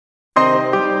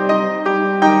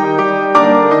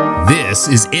This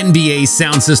is NBA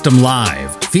Sound System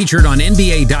Live, featured on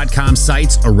NBA.com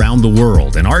sites around the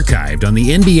world and archived on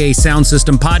the NBA Sound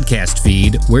System podcast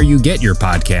feed, where you get your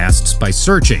podcasts by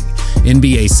searching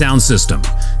NBA Sound System.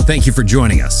 Thank you for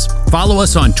joining us. Follow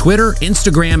us on Twitter,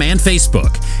 Instagram, and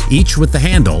Facebook, each with the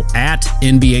handle at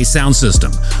NBA Sound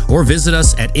System, or visit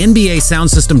us at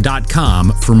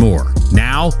NBASoundSystem.com for more.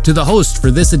 Now, to the hosts for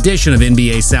this edition of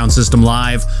NBA Sound System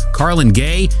Live, Carlin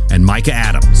Gay and Micah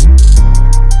Adams.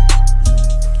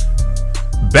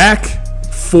 Back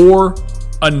for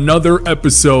another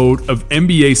episode of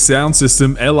NBA Sound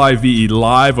System LIVE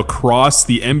live across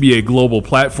the NBA global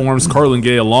platforms. Carlin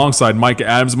Gay alongside Micah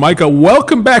Adams. Micah,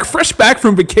 welcome back, fresh back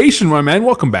from vacation, my man.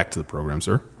 Welcome back to the program,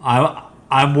 sir.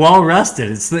 I'm well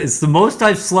rested. It's the most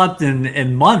I've slept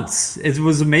in months. It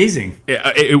was amazing.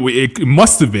 It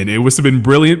must have been. It must have been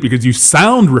brilliant because you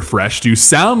sound refreshed. You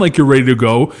sound like you're ready to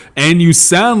go, and you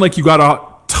sound like you got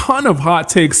a ton of hot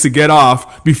takes to get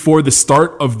off before the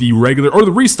start of the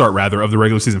restart rather of the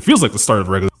regular season. Feels like the start of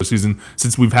the regular season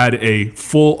since we've had a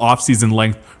full offseason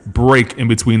length break in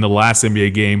between the last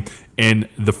NBA game and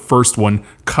the first one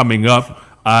coming up.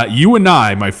 You and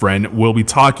I, my friend, will be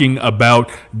talking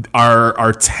about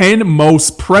our 10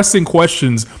 most pressing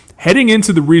questions heading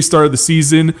into the restart of the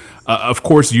season. Of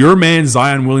course, your man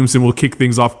Zion Williamson will kick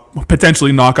things off,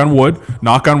 potentially, knock on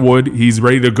wood. He's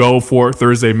ready to go for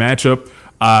Thursday matchup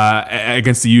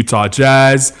against the Utah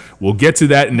Jazz. We'll get to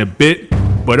that in a bit.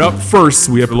 But up first,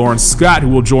 we have Lawrence Scott, who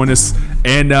will join us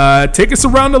and take us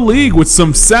around the league with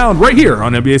some sound right here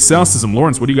on NBA Sound System.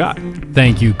 Lawrence, what do you got?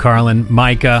 Thank you, Carlin.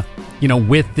 Micah,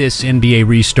 with this NBA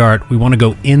restart, we want to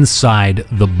go inside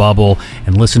the bubble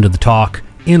and listen to the talk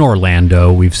in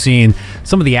Orlando. We've seen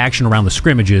some of the action around the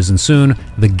scrimmages and soon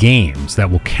the games that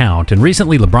will count. And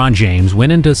recently, LeBron James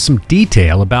went into some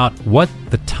detail about what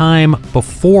the time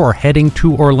before heading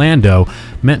to Orlando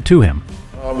meant to him.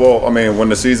 When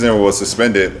the season was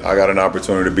suspended, I got an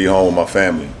opportunity to be home with my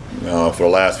family for the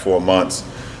last 4 months.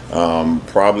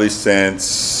 Probably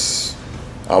since,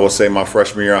 I would say, my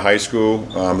freshman year in high school.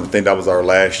 I think that was our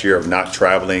last year of not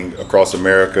traveling across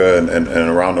America and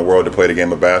around the world to play the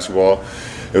game of basketball.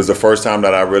 It was the first time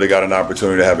that I really got an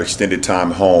opportunity to have extended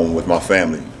time home with my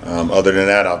family. Other than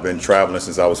that, I've been traveling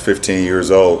since I was 15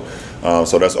 years old.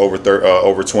 So that's over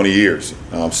 20 years.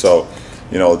 To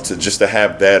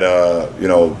have that,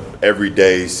 every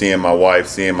day, seeing my wife,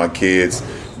 seeing my kids,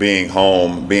 being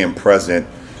home, being present,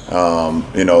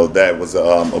 that was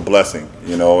a blessing,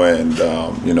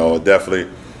 definitely,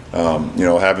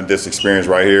 having this experience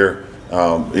right here,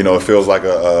 it feels like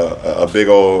a big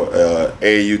old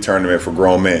AAU tournament for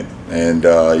grown men. And,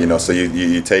 so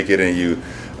you take it and you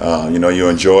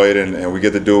enjoy it, and we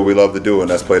get to do what we love to do, and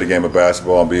that's play the game of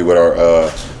basketball and be with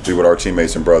our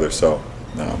teammates and brothers. So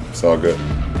it's all good.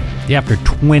 Yeah, after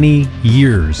 20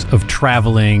 years of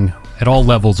traveling at all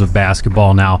levels of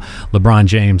basketball now, LeBron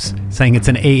James saying it's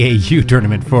an AAU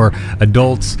tournament for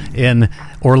adults in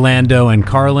Orlando. And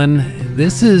Carlin,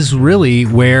 this is really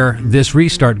where this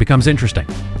restart becomes interesting.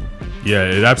 Yeah,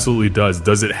 it absolutely does.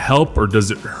 Does it help or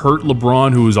does it hurt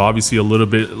LeBron, who is obviously a little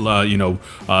bit,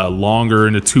 longer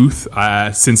in the tooth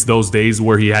since those days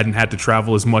where he hadn't had to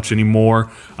travel as much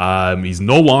anymore? He's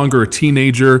no longer a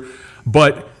teenager,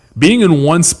 but being in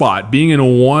one spot, being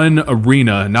in one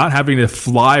arena, not having to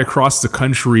fly across the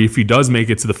country if he does make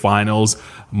it to the finals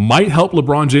might help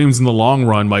LeBron James in the long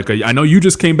run, Micah. I know you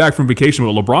just came back from vacation,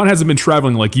 but LeBron hasn't been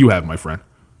traveling like you have, my friend.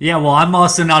 Yeah, well, I'm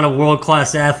also not a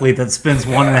world-class athlete that spends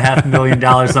 $1.5 million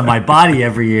on my body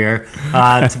every year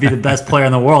to be the best player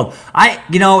in the world.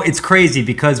 It's crazy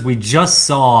because we just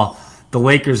saw the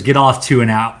Lakers get off to an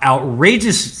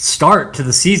outrageous start to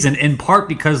the season, in part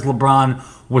because LeBron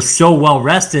was so well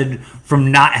rested from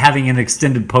not having an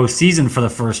extended postseason for the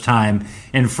first time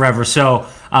in forever. So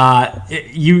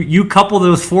you couple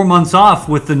those 4 months off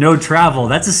with the no travel.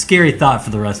 That's a scary thought for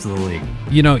the rest of the league.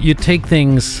 You take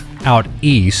things out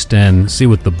east and see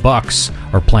what the Bucks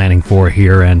are planning for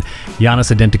here. And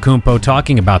Giannis Antetokounmpo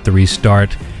talking about the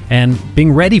restart and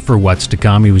being ready for what's to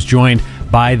come. He was joined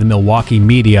by the Milwaukee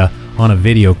media on a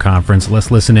video conference. Let's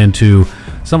listen into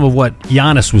some of what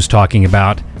Giannis was talking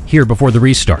about here before the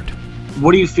restart.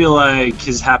 What do you feel like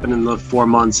has happened in the 4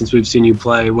 months since we've seen you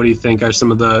play? What do you think are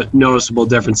some of the noticeable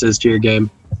differences to your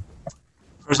game?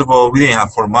 First of all, we didn't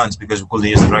have 4 months because we couldn't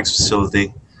use the practice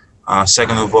facility.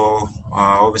 Second of all,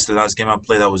 obviously last game I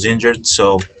played I was injured,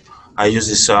 so I used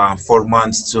this 4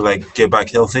 months to get back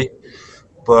healthy.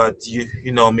 But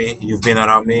you know me, you've been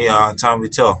around me, time will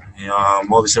tell.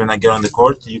 Obviously when I get on the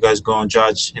court, you guys go and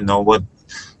judge, what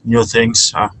new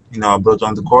things, I brought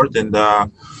on the court, and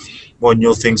what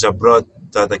new things I brought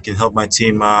that can help my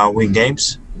team win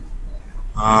games.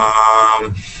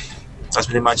 That's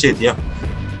pretty much it. Yeah.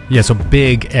 Yeah, so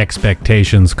big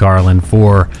expectations, Carlin,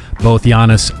 for both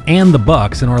Giannis and the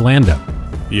Bucks in Orlando.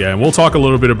 Yeah, and we'll talk a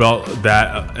little bit about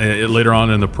that later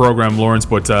on in the program, Lawrence.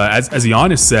 But as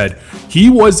Giannis said, he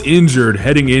was injured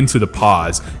heading into the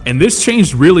pause, and this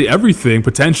changed really everything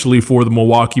potentially for the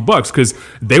Milwaukee Bucks, because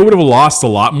they would have lost a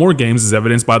lot more games, as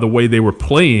evidenced by the way they were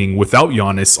playing without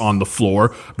Giannis on the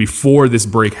floor before this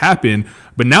break happened.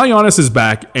 But now Giannis is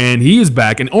back, and he is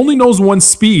back, and only knows one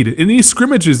speed. In these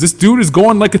scrimmages, this dude is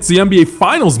going like it's the NBA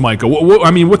Finals, Micah.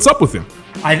 What's up with him?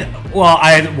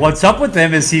 What's up with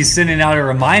him is he's sending out a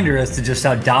reminder as to just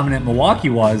how dominant Milwaukee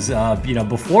was,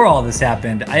 before all this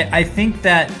happened. I think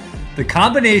that the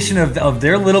combination of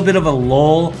their little bit of a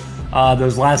lull,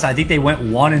 I think they went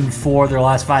 1-4 their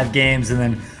last 5 games, and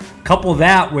then couple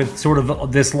that with sort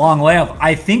of this long layoff.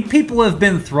 I think people have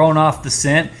been thrown off the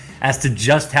scent as to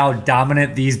just how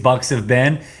dominant these Bucks have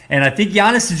been. And I think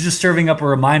Giannis is just serving up a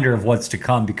reminder of what's to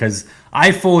come, because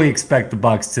I fully expect the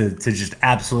Bucks to just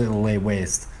absolutely lay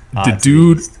waste.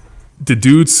 The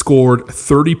dude scored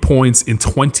 30 points in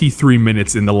 23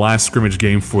 minutes in the last scrimmage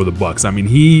game for the Bucks. I mean,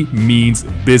 he means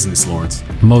business, Lawrence.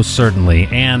 Most certainly.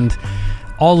 And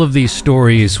all of these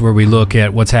stories where we look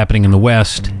at what's happening in the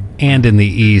West and in the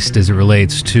East as it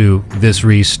relates to this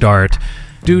restart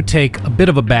do take a bit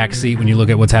of a backseat when you look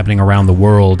at what's happening around the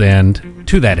world. And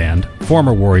to that end,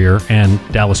 former Warrior and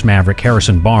Dallas Maverick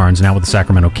Harrison Barnes, now with the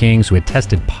Sacramento Kings, who had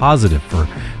tested positive for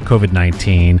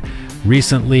COVID-19,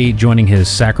 recently joining his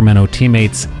Sacramento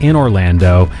teammates in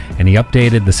Orlando, and he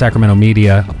updated the Sacramento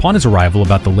media upon his arrival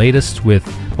about the latest with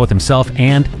both himself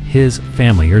and his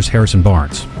family. Here's Harrison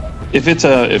Barnes. If it's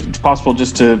possible,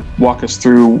 just to walk us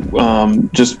through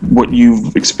just what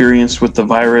you've experienced with the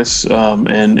virus,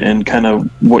 and kind of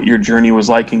what your journey was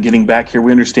like in getting back here.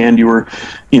 We understand you were,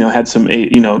 had some,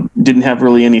 didn't have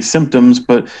really any symptoms,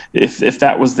 but if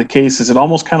that was the case, is it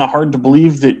almost kind of hard to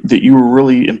believe that you were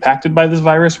really impacted by this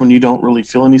virus when you don't really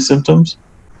feel any symptoms?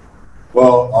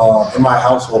 Well, in my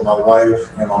household, my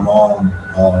wife and my mom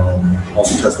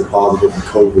also tested positive for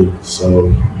COVID. So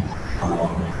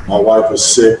my wife was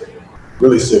sick.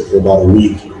 Really sick for about a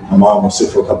week. My mom was sick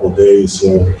for a couple of days.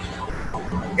 So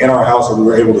in our household, we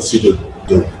were able to see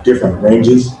the different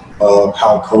ranges of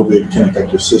how COVID can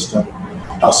affect your system,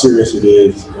 how serious it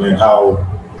is, and how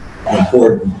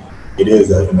important it is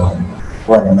that,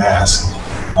 wearing a mask,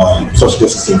 social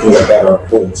distancing, things like that are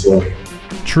important. So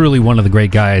truly one of the great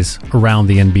guys around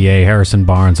the NBA, Harrison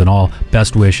Barnes, and all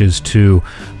best wishes to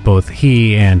both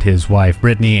he and his wife,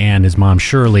 Brittany, and his mom,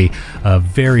 Shirley.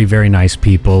 Very, very nice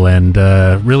people, and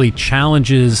really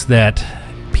challenges that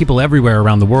people everywhere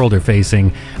around the world are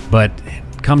facing, but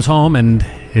it comes home and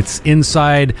it's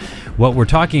inside. What we're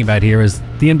talking about here is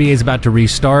the NBA is about to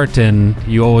restart, and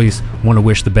you always want to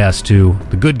wish the best to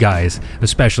the good guys,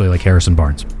 especially like Harrison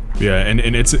Barnes. Yeah, and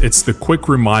it's the quick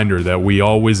reminder that we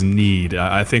always need.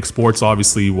 I think sports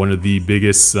obviously one of the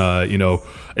biggest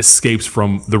escapes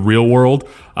from the real world.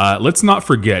 Let's not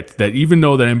forget that even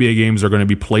though the NBA games are going to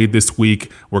be played this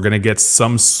week, we're going to get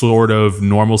some sort of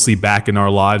normalcy back in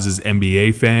our lives as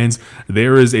NBA fans.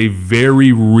 There is a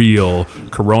very real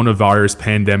coronavirus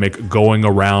pandemic going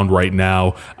around right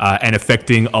now and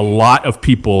affecting a lot of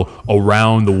people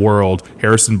around the world.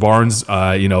 Harrison Barnes,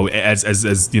 as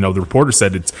the reporter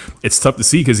said, it's tough to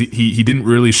see because he didn't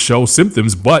really show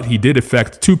symptoms, but he did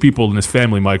affect 2 people in his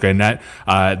family, Micah, and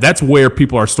that's where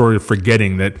people are sort of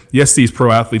forgetting that, yes, these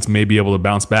pro athletes may be able to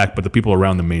bounce back, but the people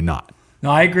around them may not. No,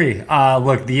 I agree.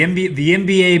 Look, the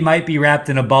NBA might be wrapped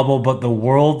in a bubble, but the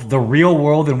real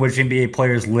world in which NBA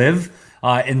players live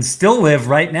and still live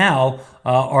right now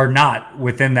are not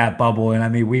within that bubble. And I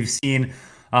mean, we've seen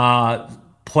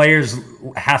players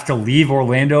have to leave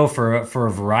Orlando for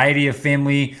a variety of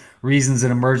family reasons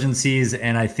and emergencies.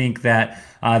 And I think that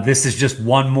this is just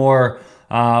one more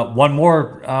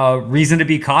reason to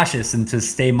be cautious and to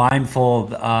stay mindful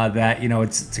that,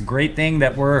 it's a great thing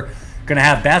that we're going to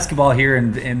have basketball here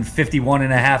in 51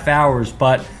 and a half hours,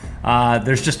 but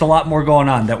there's just a lot more going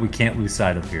on that we can't lose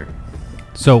sight of here.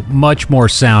 So much more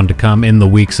sound to come in the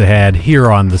weeks ahead here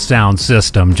on the Sound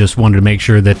System. Just wanted to make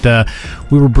sure that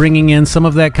we were bringing in some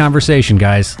of that conversation,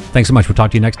 guys. Thanks so much. We'll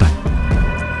talk to you next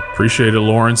time. Appreciate it,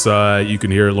 Lawrence. You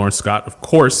can hear Lawrence Scott, of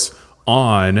course,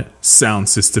 on Sound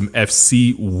System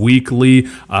FC Weekly.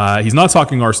 He's not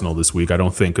talking Arsenal this week, I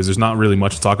don't think, because there's not really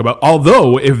much to talk about.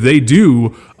 Although, if they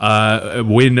do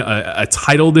win a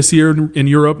title this year in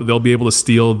Europe, they'll be able to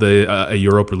steal a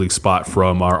Europa League spot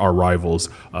from our rivals,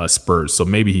 Spurs. So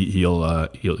maybe he'll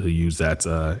use that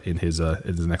in his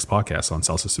next podcast on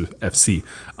Sound System FC.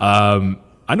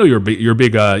 I know you're a big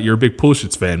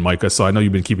Pulisic fan, Micah. So I know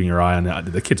you've been keeping your eye on that.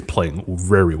 The kid's playing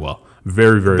very well,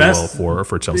 very well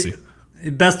for Chelsea.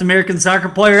 Best American soccer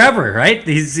player ever, right?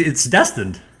 It's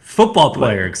destined. Football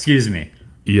player, excuse me.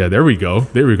 Yeah, there we go.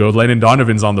 Landon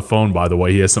Donovan's on the phone, by the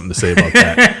way. He has something to say about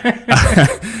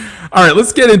that. All right,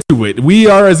 let's get into it. We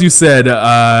are, as you said,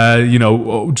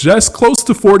 just close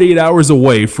to 48 hours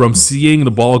away from seeing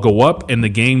the ball go up and the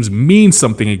games mean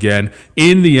something again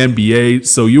in the NBA.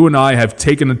 So you and I have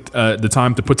taken the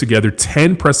time to put together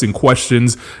 10 pressing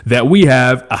questions that we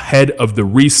have ahead of the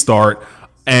restart.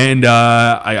 And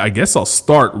I guess I'll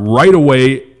start right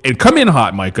away. And come in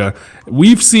hot, Micah.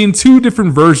 We've seen two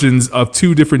different versions of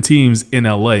two different teams in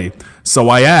LA. So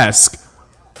I ask,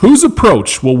 whose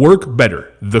approach will work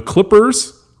better, the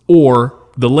Clippers or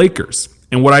the Lakers?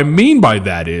 And what I mean by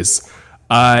that is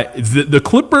the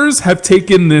Clippers have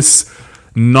taken this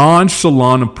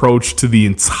nonchalant approach to the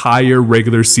entire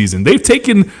regular season. They've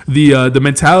taken the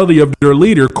mentality of their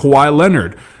leader, Kawhi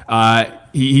Leonard.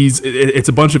 It's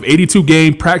a bunch of 82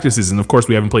 game practices, and of course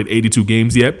we haven't played 82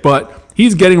 games yet, but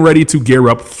he's getting ready to gear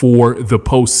up for the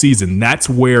postseason. That's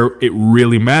where it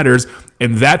really matters,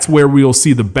 and that's where we'll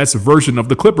see the best version of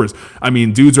the Clippers. I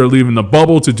mean, dudes are leaving the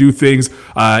bubble to do things,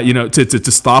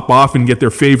 to stop off and get their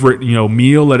favorite,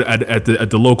 meal at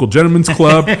the local gentleman's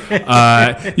club.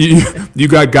 You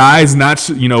got guys not,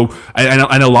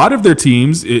 and a lot of their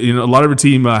teams, a lot of their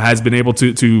team has been able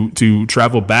to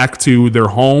travel back to their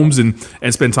homes and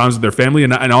spend time with their family,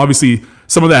 and obviously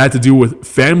some of that had to do with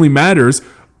family matters,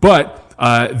 but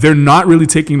they're not really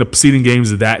taking the seeding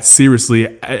games that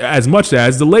seriously as much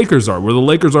as the Lakers are, where the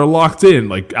Lakers are locked in.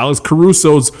 Like Alex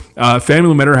Caruso's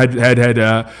family member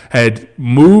had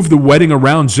moved the wedding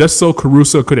around just so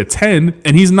Caruso could attend,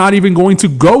 and he's not even going to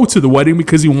go to the wedding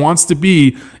because he wants to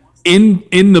be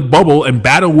in the bubble and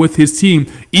battle with his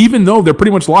team, even though they're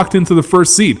pretty much locked into the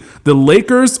first seed. The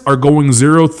Lakers are going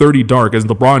 0-30 dark, as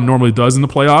LeBron normally does in the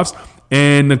playoffs,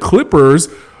 and the Clippers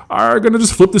are going to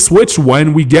just flip the switch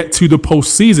when we get to the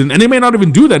postseason. And they may not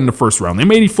even do that in the first round. They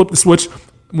may flip the switch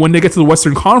when they get to the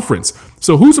Western Conference.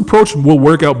 So whose approach will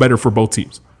work out better for both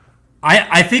teams?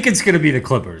 I think it's going to be the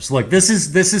Clippers. Look, this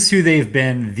is who they've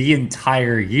been the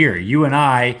entire year. You and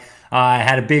I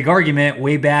had a big argument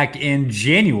way back in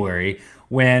January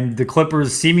when the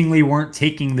Clippers seemingly weren't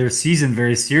taking their season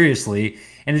very seriously.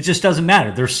 And it just doesn't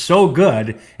matter. They're so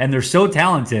good and they're so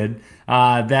talented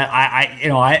that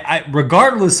I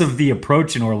regardless of the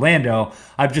approach in Orlando,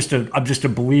 I'm just a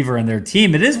believer in their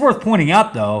team. It is worth pointing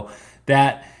out though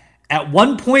that at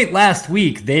one point last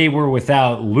week they were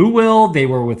without Lou Will, they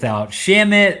were without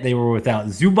Shamet, they were without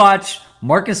Zubac,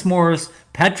 Marcus Morris,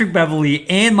 Patrick Beverley,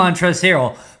 and Montrezl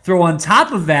Harrell. Throw on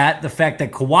top of that the fact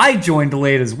that Kawhi joined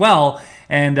late as well,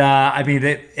 and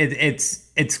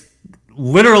it's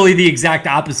literally the exact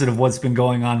opposite of what's been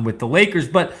going on with the Lakers.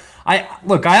 But I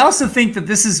also think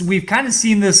that we've kind of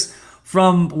seen this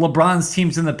from LeBron's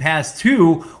teams in the past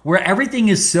too, where everything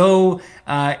is so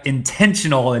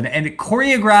intentional and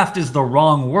choreographed is the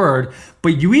wrong word,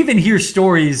 but you even hear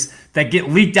stories that get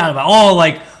leaked out about,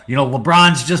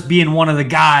 LeBron's just being one of the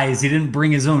guys. He didn't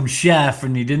bring his own chef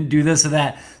and he didn't do this or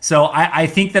that. So I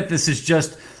think that this is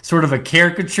just sort of a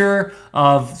caricature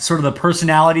of sort of the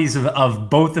personalities of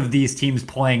both of these teams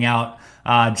playing out,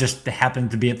 just happen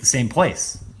to be at the same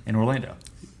place in Orlando.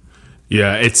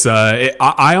 Yeah,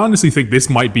 I honestly think this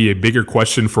might be a bigger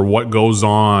question for what goes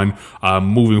on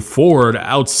moving forward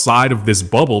outside of this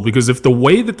bubble, because if the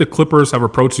way that the Clippers have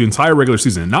approached the entire regular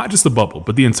season, not just the bubble,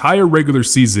 but the entire regular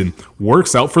season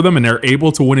works out for them and they're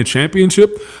able to win a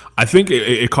championship, I think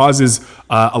it causes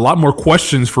a lot more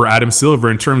questions for Adam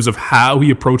Silver in terms of how he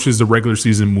approaches the regular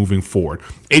season moving forward.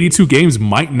 82 games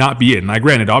might not be it. And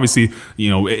granted, obviously,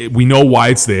 we know why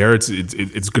it's there.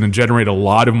 It's going to generate a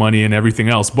lot of money and everything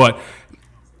else, but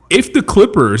if the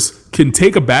Clippers can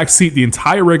take a backseat the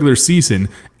entire regular season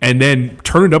and then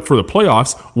turn it up for the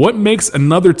playoffs, what makes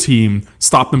another team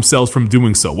stop themselves from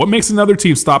doing so? What makes another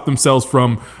team stop themselves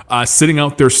from sitting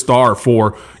out their star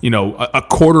for a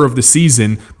quarter of the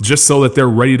season just so that they're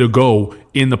ready to go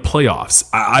in the playoffs?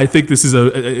 I think this is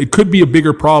it could be a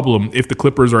bigger problem if the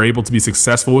Clippers are able to be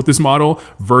successful with this model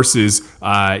versus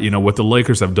what the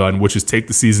Lakers have done, which is take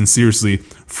the season seriously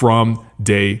from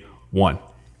day one.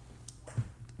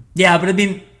 Yeah, but I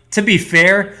mean, to be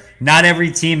fair, not every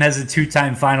team has a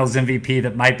two-time Finals MVP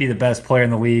that might be the best player in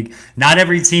the league. Not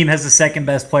every team has the second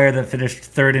best player that finished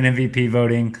third in MVP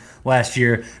voting last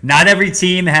year. Not every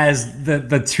team has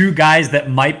the two guys that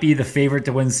might be the favorite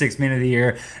to win Sixth Man of the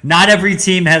Year. Not every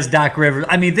team has Doc Rivers.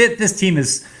 I mean, this team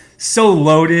is so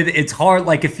loaded. It's hard.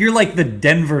 Like, if you're like the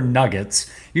Denver Nuggets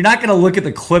you're not going to look at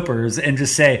the Clippers and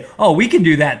just say, oh, we can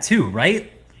do that too,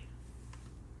 right?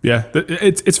 Yeah,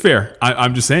 it's fair.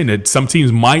 I'm just saying that some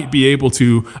teams might be able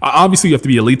to. Obviously, you have to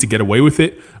be elite to get away with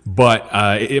it, but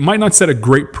it might not set a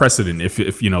great precedent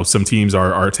if some teams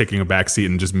are taking a backseat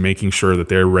and just making sure that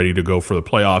they're ready to go for the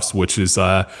playoffs, which is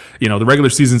the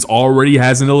regular season's already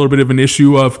has a little bit of an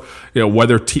issue of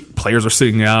whether players are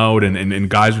sitting out and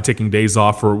guys are taking days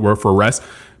off for rest.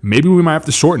 Maybe we might have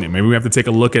to shorten it. Maybe we have to take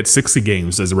a look at 60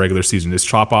 games as a regular season. Just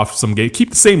chop off some games.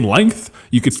 Keep the same length.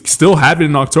 You could still have it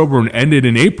in October and end it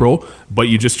in April, but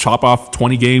you just chop off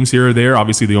 20 games here or there.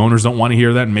 Obviously, the owners don't want to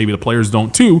hear that, and maybe the players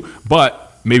don't too.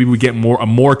 But maybe we get a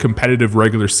more competitive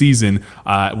regular season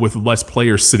with less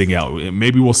players sitting out.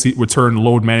 Maybe we'll return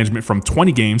load management from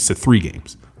 20 games to 3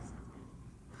 games.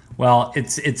 Well,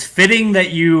 it's fitting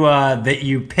that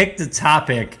you picked a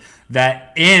topic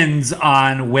that ends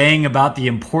on weighing about the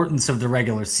importance of the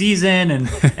regular season and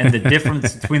the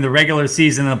difference between the regular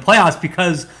season and the playoffs,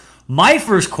 because my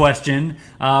first question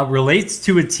relates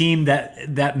to a team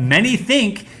that many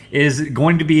think is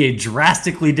going to be a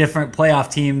drastically different playoff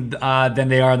team than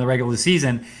they are in the regular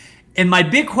season. And my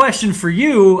big question for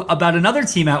you about another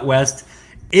team out west,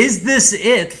 is this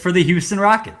it for the Houston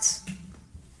Rockets?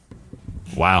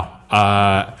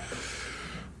 Wow.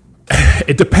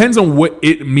 It depends on what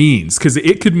it means, because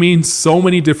it could mean so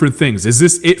many different things. Is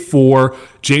this it for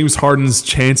James Harden's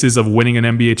chances of winning an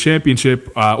NBA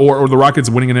championship, or the Rockets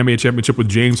winning an NBA championship with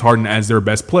James Harden as their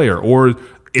best player? Or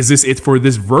is this it for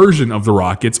this version of the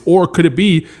Rockets? Or could it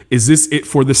be, is this it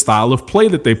for the style of play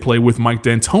that they play with Mike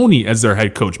D'Antoni as their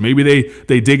head coach? Maybe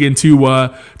they dig into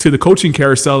to the coaching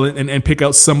carousel and pick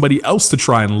out somebody else to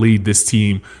try and lead this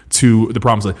team to the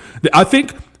promised land. I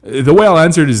think the way I'll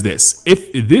answer it is this.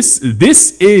 If this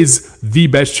is the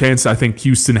best chance I think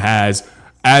Houston has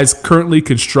as currently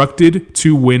constructed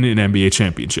to win an NBA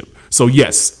championship. So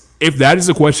yes, if that is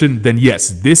a question, then yes,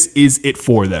 this is it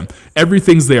for them.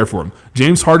 Everything's there for him.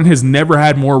 James Harden has never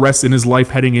had more rest in his life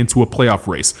heading into a playoff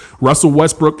race. Russell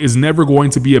Westbrook is never going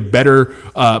to be a better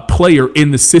player in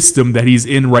the system that he's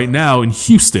in right now in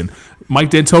Houston.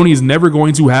 Mike D'Antoni is never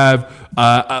going to have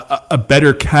a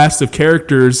better cast of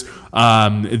characters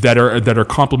that are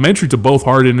complementary to both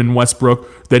Harden and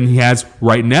Westbrook than he has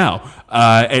right now.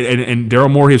 And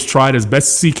Daryl Morey has tried as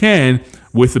best as he can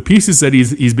with the pieces that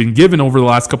he's been given over the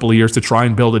last couple of years to try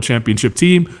and build a championship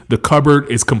team. The cupboard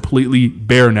is completely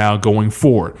bare now going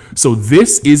forward. So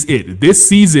this is it. This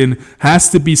season has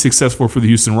to be successful for the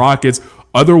Houston Rockets.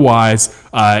 Otherwise,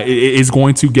 it is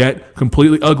going to get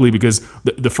completely ugly, because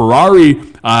the Ferrari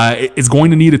is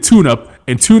going to need a tune-up,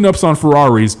 and tune-ups on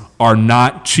Ferraris are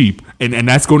not cheap. And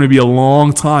that's going to be a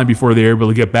long time before they're able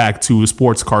to get back to a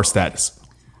sports car status.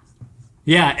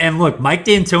 Yeah, and look, Mike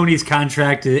D'Antoni's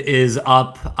contract is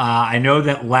up. I know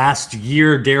that last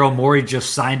year Daryl Morey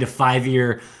just signed a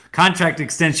 5-year contract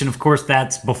extension. Of course,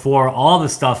 that's before all the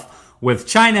stuff with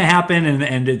China happened,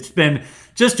 and it's been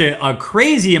just a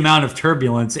crazy amount of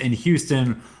turbulence in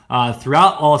Houston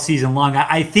throughout all season long.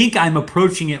 I think I'm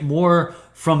approaching it more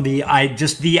from the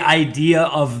idea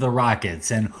of the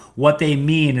Rockets and what they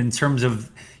mean in terms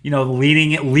of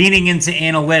leaning into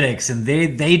analytics, and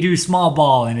they do small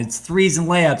ball and it's threes and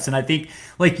layups, and I think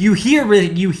like you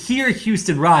hear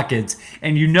Houston Rockets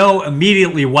and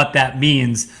immediately what that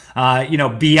means,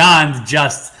 beyond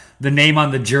just the name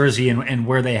on the jersey and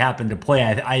where they happen to play.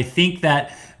 I think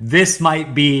that this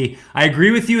might be, I agree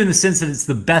with you in the sense that it's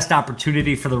the best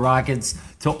opportunity for the Rockets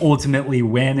to ultimately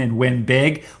win and win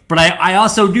big. But I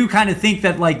also do kind of think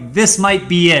that like this might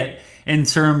be it in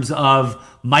terms of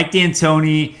Mike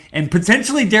D'Antoni and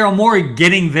potentially Daryl Morey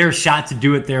getting their shot to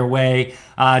do it their way,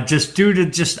 just due to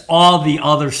just all the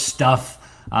other stuff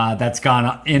that's gone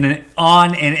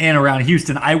on and in around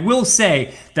Houston. I will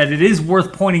say that it is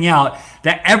worth pointing out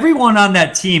that everyone on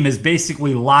that team is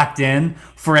basically locked in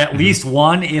for at least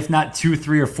 1, if not 2,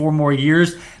 3, or 4 more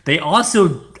years. They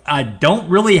also don't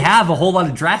really have a whole lot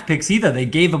of draft picks either. They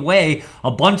gave away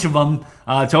a bunch of them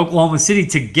to Oklahoma City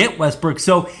to get Westbrook.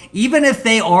 So even if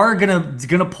they are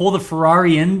gonna pull the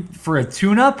Ferrari in for a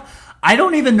tune-up, I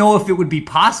don't even know if it would be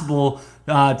possible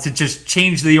to just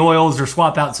change the oils or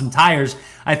swap out some tires.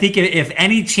 I think if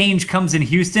any change comes in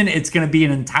Houston, it's going to be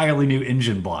an entirely new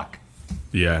engine block.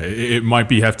 Yeah, it might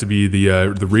have to be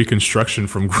the reconstruction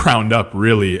from ground up,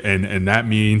 really, and that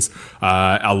means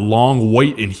a long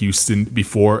wait in Houston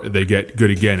before they get good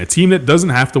again. A team that doesn't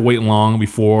have to wait long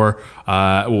before,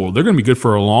 they're going to be good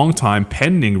for a long time,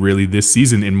 pending really this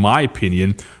season, in my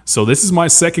opinion. So this is my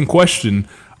second question: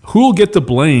 who will get the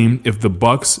blame if the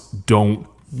Bucks don't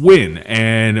win?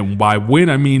 And by win,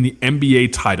 I mean the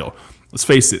NBA title. let's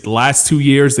face it, the last 2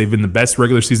 years they've been the best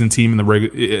regular season team in the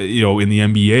in the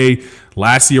NBA.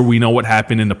 Last year, we know what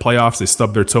happened in the playoffs. They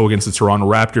stubbed their toe against the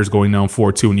Toronto Raptors, going down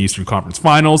 4-2 in the Eastern Conference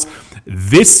Finals.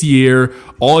 This year,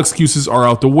 all excuses are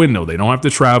out the window. They don't have to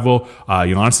travel.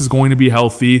 Giannis is going to be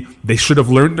healthy. They should have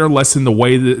learned their lesson the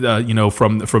way that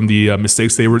from the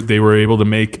mistakes they were able to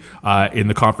make in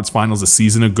the conference finals a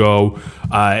season ago.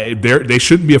 They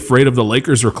shouldn't be afraid of the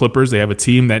Lakers or Clippers. They have a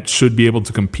team that should be able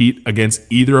to compete against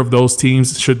either of those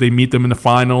teams should they meet them in the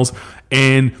finals.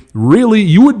 And really,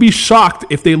 you would be shocked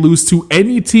if they lose to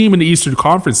any team in the Eastern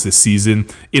Conference this season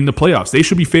in the playoffs. They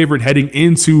should be favored heading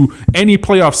into any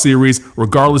playoff series,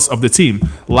 regardless of the team.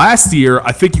 Last year,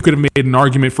 I think you could have made an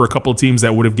argument for a couple of teams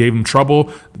that would have gave them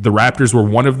trouble. The Raptors were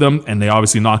one of them, and they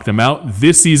obviously knocked them out.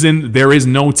 This season, there is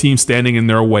no team standing in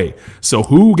their way. So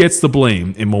who gets the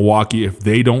blame in Milwaukee if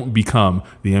they don't become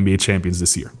the NBA champions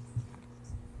this year?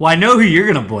 Well, I know who you're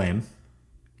going to blame.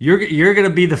 You're going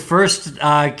to be the first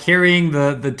carrying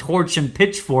the torch and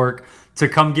pitchfork to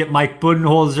come get Mike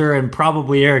Budenholzer and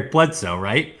probably Eric Bledsoe,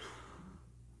 right?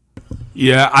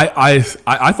 Yeah, I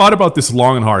thought about this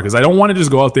long and hard because I don't want to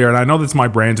just go out there, and I know that's my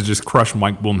brand to just crush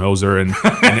Mike Budenholzer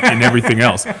and everything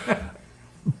else.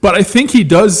 But I think he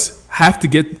does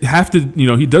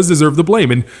he does deserve the blame,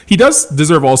 and he does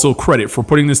deserve also credit for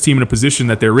putting this team in a position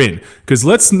that they're in. Because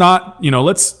let's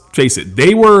face it,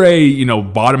 they were a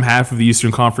bottom half of the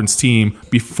Eastern Conference team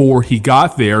before he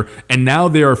got there, and now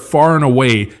they are far and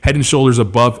away head and shoulders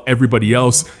above everybody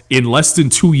else in less than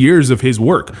 2 years of his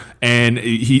work. And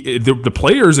the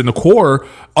players in the core,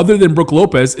 other than Brook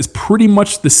Lopez, is pretty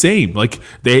much the same. Like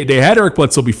they had Eric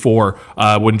Bledsoe before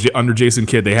under Jason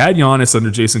Kidd, they had Giannis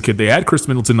under Jason Kidd, they had Chris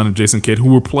Middleton under Jason Kidd,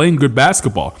 who were playing good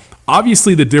basketball.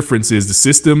 Obviously, the difference is the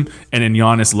system and then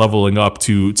Giannis leveling up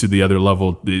to the other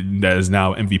level that is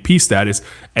now MVP status.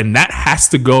 And that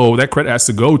credit has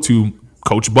to go to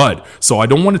Coach Bud. So I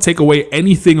don't want to take away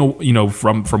anything,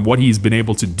 from what he's been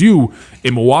able to do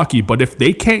in Milwaukee. But if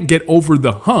they can't get over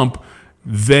the hump,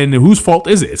 then whose fault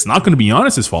is it? It's not going to be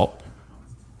Giannis's fault.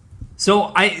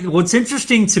 So what's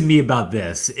interesting to me about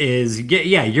this is,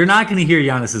 you're not going to hear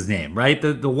Giannis's name, right?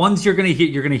 The ones you're going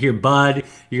to hear Bud,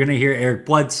 you're going to hear Eric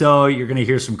Bledsoe, you're going to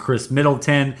hear some Chris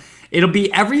Middleton. It'll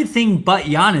be everything but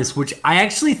Giannis, which I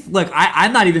actually, look,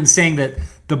 I'm not even saying that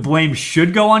the blame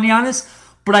should go on Giannis,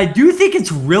 but I do think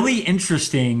it's really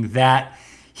interesting that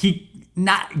he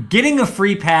not getting a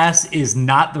free pass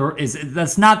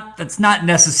that's not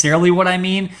necessarily what I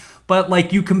mean. But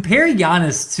like you compare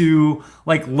Giannis to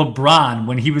like LeBron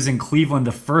when he was in Cleveland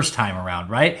the first time around,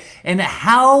 right? And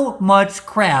how much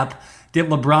crap did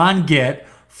LeBron get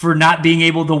for not being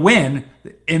able to win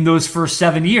in those first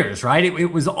 7 years, right?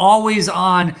 It was always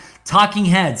on talking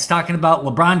heads talking about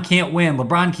LeBron can't win,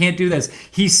 LeBron can't do this.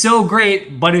 He's so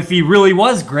great, but if he really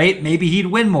was great, maybe he'd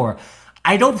win more.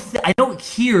 I don't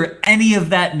hear any of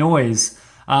that noise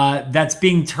that's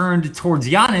being turned towards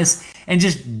Giannis, and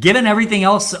just given everything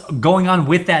else going on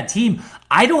with that team,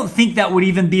 I don't think that would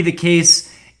even be the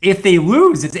case if they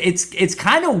lose. It's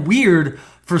kind of weird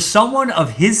for someone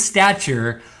of his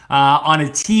stature on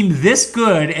a team this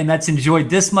good and that's enjoyed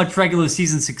this much regular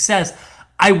season success.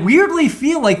 I weirdly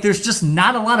feel like there's just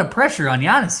not a lot of pressure on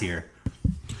Giannis here.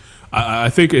 I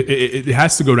think it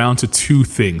has to go down to two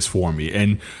things for me.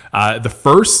 And the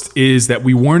first is that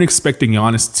we weren't expecting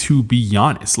Giannis to be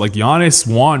Giannis. Like, Giannis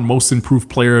won Most Improved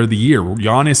Player of the Year.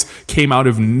 Giannis came out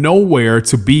of nowhere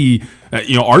to be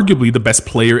arguably the best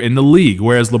player in the league,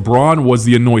 whereas LeBron was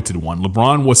the anointed one.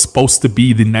 LeBron was supposed to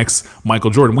be the next Michael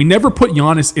Jordan. We never put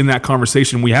Giannis in that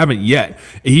conversation. We haven't yet.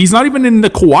 He's not even in the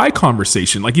Kawhi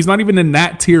conversation. Like, he's not even in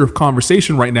that tier of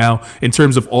conversation right now in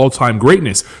terms of all-time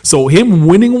greatness. So him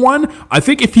winning one, I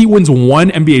think if he wins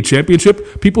one NBA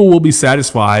championship, people will be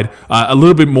satisfied a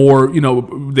little bit more.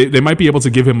 They might be able to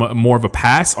give him more of a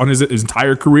pass on his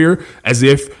entire career, as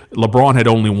if LeBron had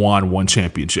only won one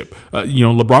championship.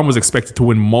 LeBron was expected to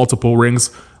win multiple rings.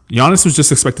 Giannis was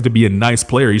just expected to be a nice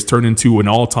player. He's turned into an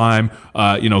all-time,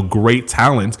 great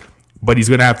talent, but he's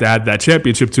going to have to add that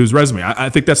championship to his resume. I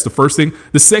think that's the first thing.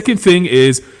 The second thing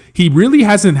is he really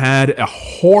hasn't had a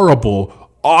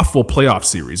awful playoff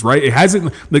series, right? It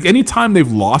hasn't, like, any time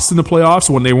they've lost in the playoffs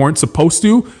when they weren't supposed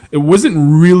to, it wasn't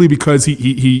really because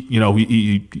he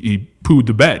pooed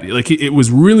the bed. Like, it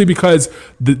was really because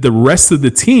the rest of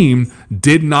the team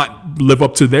did not live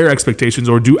up to their expectations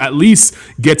or do at least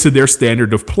get to their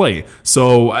standard of play.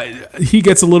 So he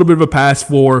gets a little bit of a pass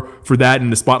for that,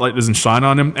 and the spotlight doesn't shine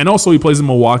on him. And also, he plays in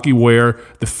Milwaukee, where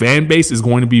the fan base is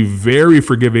going to be very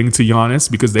forgiving to Giannis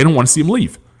because they don't want to see him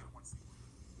leave.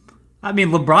 I mean,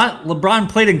 LeBron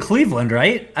played in Cleveland,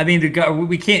 right? I mean,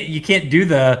 you can't do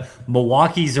the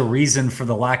Milwaukee's a reason for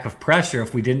the lack of pressure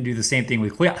if we didn't do the same thing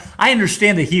with Cleveland. I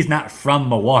understand that he's not from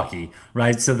Milwaukee,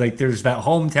 right? So like, there's that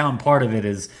hometown part of it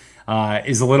is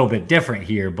a little bit different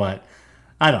here, but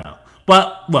I don't know.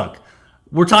 But look,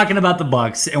 we're talking about the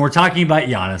Bucks and we're talking about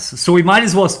Giannis, so we might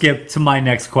as well skip to my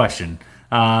next question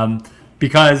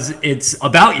because it's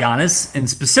about Giannis and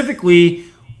specifically,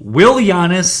 will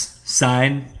Giannis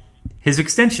sign his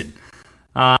extension?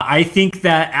 I think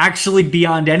that actually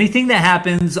beyond anything that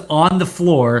happens on the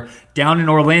floor down in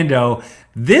Orlando,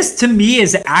 this to me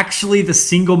is actually the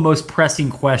single most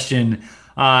pressing question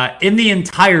in the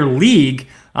entire league.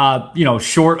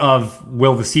 Short of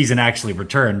will the season actually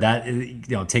return?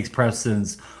 That takes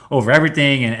precedence over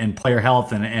everything and player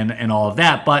health and all of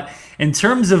that. But in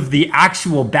terms of the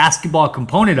actual basketball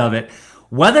component of it,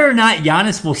 whether or not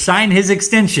Giannis will sign his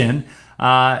extension,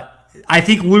 I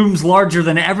think looms larger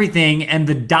than everything, and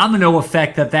the domino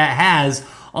effect that has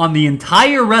on the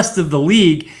entire rest of the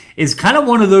league is kind of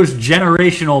one of those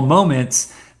generational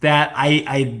moments that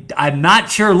I'm not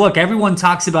sure. Look, everyone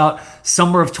talks about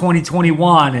summer of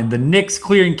 2021 and the Knicks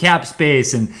clearing cap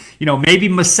space, and maybe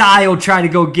Masai will try to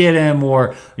go get him,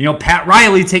 or Pat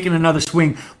Riley taking another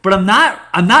swing. But I'm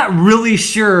not really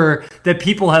sure that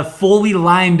people have fully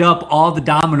lined up all the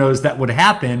dominoes that would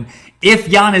happen if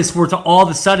Giannis were to all of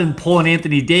a sudden pull an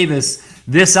Anthony Davis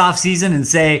this offseason and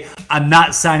say, I'm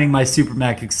not signing my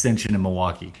Supermax extension in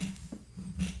Milwaukee.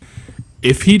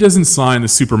 If he doesn't sign the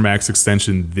Supermax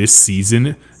extension this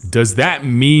season, does that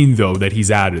mean, though, that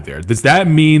he's out of there? Does that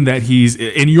mean that he's,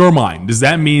 in your mind, does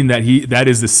that mean that that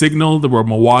is the signal that where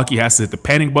Milwaukee has to hit the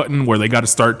panic button, where they got to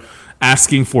start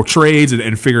asking for trades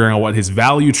and figuring out what his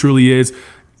value truly is?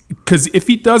 Because if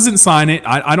he doesn't sign it,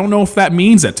 I don't know if that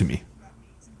means that to me.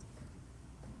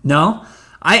 No,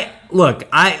 I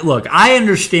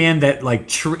understand that,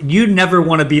 like, you never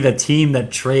want to be the team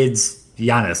that trades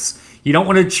Giannis. You don't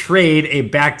want to trade a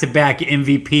back-to-back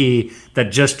MVP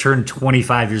that just turned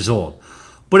 25 years old.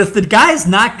 But if the guy's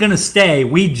not going to stay,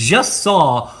 we just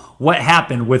saw what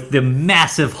happened with the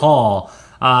massive haul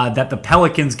that the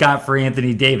Pelicans got for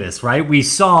Anthony Davis, right? We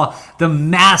saw the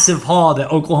massive haul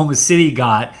that Oklahoma City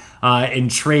got in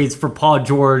trades for Paul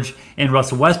George and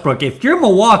Russell Westbrook. If you're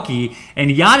Milwaukee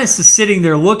and Giannis is sitting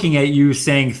there looking at you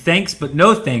saying thanks but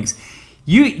no thanks,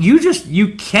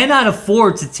 you cannot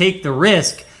afford to take the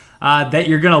risk that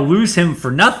you're going to lose him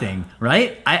for nothing,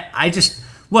 right? I just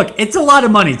look, it's a lot of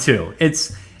money too.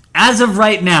 It's, as of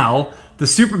right now, the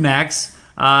Supermax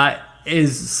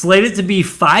is slated to be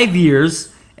 5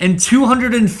 years and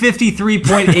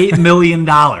 $253.8 million,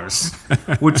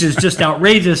 which is just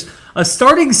outrageous. A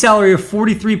starting salary of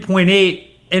 $43.8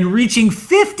 and reaching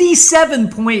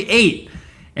 $57.8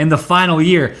 in the final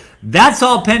year. That's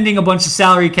all pending a bunch of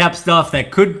salary cap stuff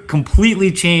that could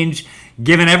completely change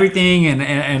given everything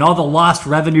and all the lost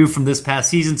revenue from this past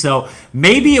season. So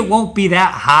maybe it won't be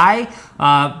that high,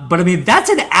 but I mean, that's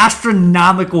an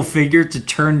astronomical figure to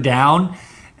turn down.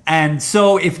 And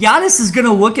so if Giannis is going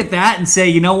to look at that and say,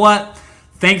 you know what,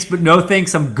 thanks but no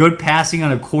thanks, I'm good passing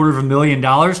on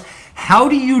 $250,000, how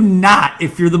do you not,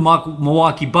 if you're the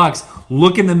Milwaukee Bucks,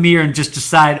 look in the mirror and just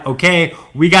decide, okay,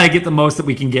 we got to get the most that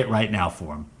we can get right now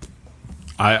for him?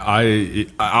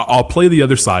 I'll play the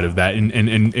other side of that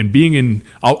and being in.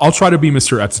 I'll try to be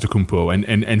Mr. Antetokounmpo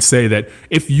and say that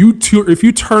if you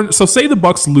turn, so say the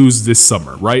Bucks lose this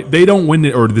summer, right? They don't win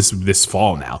it, or this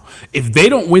fall now. If they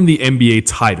don't win the NBA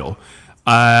title,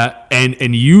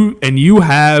 and you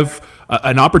have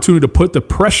an opportunity to put the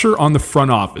pressure on the front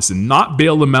office and not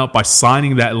bail them out by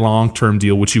signing that long-term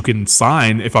deal, which you can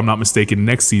sign, if I'm not mistaken,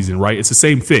 next season, right? It's the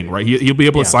same thing, right? He'll be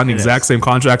able to sign the exact same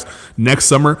contracts next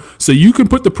summer. So you can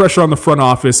put the pressure on the front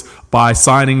office by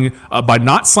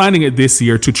not signing it this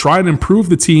year to try and improve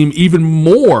the team even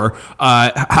more,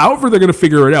 however they're going to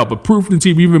figure it out, but prove the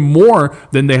team even more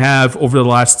than they have over the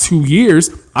last 2 years.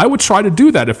 I would try to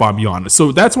do that if I'm Giannis.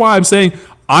 So that's why I'm saying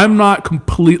I'm not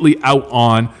completely out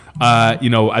on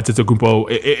Antetokounmpo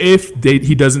if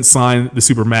he doesn't sign the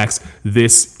Supermax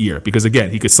this year, because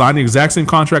again, he could sign the exact same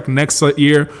contract next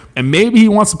year, and maybe he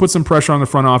wants to put some pressure on the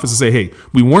front office and say, hey,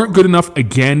 we weren't good enough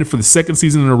again for the second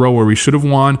season in a row where we should have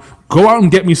won. Go out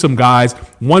and get me some guys,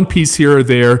 one piece here or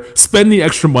there, spend the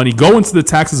extra money, go into the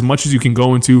tax as much as you can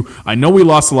go into. I know we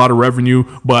lost a lot of revenue,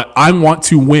 but I want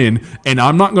to win, and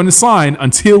I'm not going to sign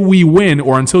until we win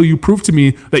or until you prove to me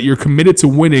that you're committed to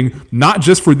winning, not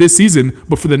just for this season,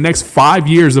 but for the next 5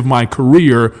 years of my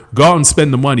career. Go out and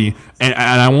spend the money, and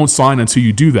I won't sign until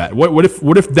you do that.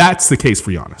 What if that's the case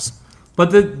for Giannis?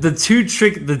 But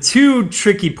the two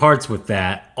tricky parts with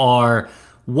that are,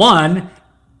 one,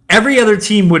 every other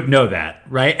team would know that,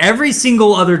 right? Every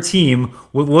single other team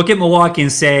would look at Milwaukee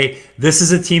and say, this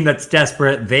is a team that's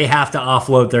desperate. They have to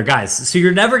offload their guys. So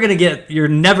you're never going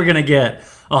to get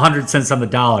 100 cents on the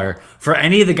dollar for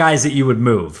any of the guys that you would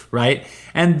move, right?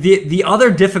 And the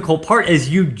other difficult part is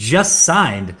you just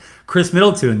signed Chris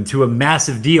Middleton to a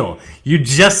massive deal. You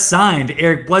just signed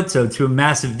Eric Bledsoe to a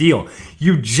massive deal.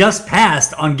 You just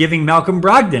passed on giving Malcolm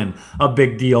Brogdon a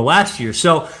big deal last year.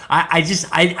 So I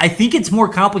think it's more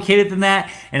complicated than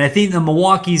that. And I think the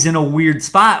Milwaukee's in a weird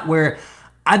spot where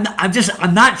I'm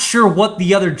not sure what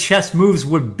the other chess moves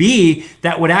would be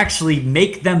that would actually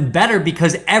make them better,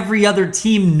 because every other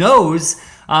team knows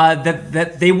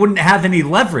that they wouldn't have any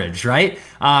leverage, right?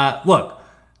 Look,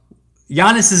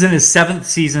 Giannis is in his 7th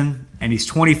season, and he's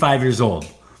 25 years old.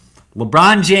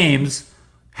 LeBron James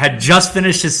had just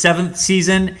finished his 7th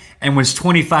season and was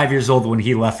 25 years old when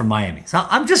he left for Miami. So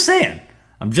I'm just saying.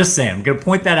 I'm going to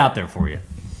point that out there for you.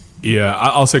 Yeah,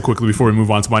 I'll say quickly before we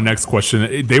move on to my next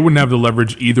question, they wouldn't have the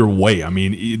leverage either way. I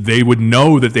mean, they would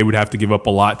know that they would have to give up a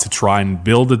lot to try and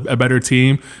build a better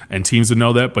team, and teams would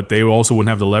know that, but they also wouldn't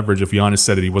have the leverage if Giannis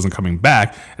said that he wasn't coming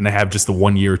back, and they have just the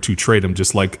 1 year to trade him,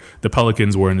 just like the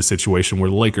Pelicans were in a situation where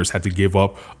the Lakers had to give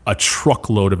up a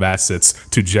truckload of assets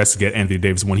to just get Anthony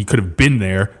Davis when he could have been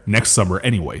there next summer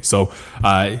anyway. So,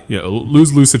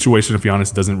 lose-lose situation if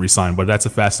Giannis doesn't resign, but that's a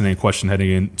fascinating question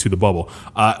heading into the bubble.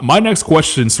 My next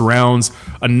question surrounds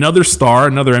another star,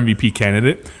 another MVP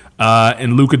candidate,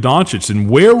 and Luka Doncic. And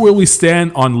where will we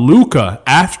stand on Luka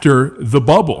after the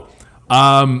bubble?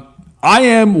 I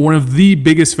am one of the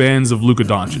biggest fans of Luka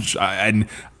Doncic, and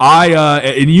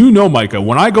Micah,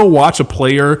 when I go watch a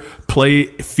player play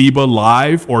FIBA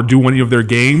live or do any of their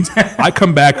games, I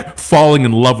come back falling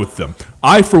in love with them.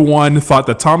 I, for one, thought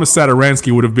that Thomas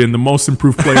Satoransky would have been the most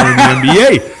improved player in the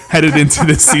NBA headed into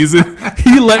this season.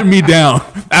 He let me down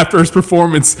after his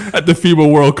performance at the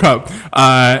FIBA World Cup.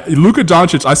 Luka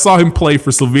Doncic, I saw him play for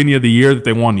Slovenia the year that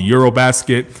they won the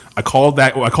Eurobasket. I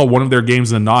called one of their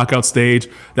games in the knockout stage.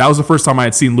 That was the first time I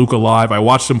had seen Luka live. I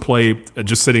watched him play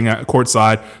just sitting at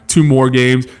courtside 2 more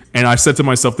games, and I said to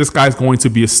myself, this guy's going to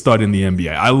be a stud in the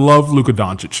NBA. I love Luka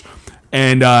Doncic.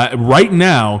 And right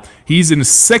now, he's in his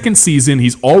 2nd season.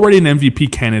 He's already an MVP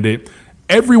candidate.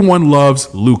 Everyone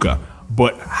loves Luka,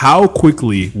 but how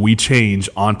quickly we change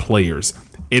on players.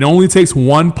 It only takes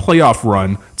one playoff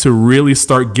run to really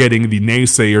start getting the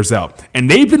naysayers out.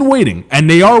 And they've been waiting, and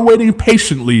they are waiting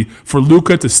patiently for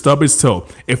Luka to stub his toe.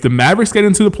 If the Mavericks get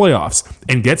into the playoffs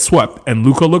and get swept and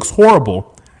Luka looks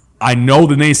horrible, I know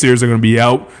the naysayers are going to be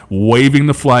out waving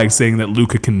the flag saying that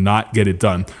Luka cannot get it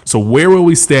done. So where will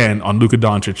we stand on Luka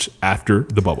Doncic after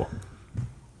the bubble?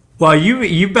 Well,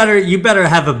 you better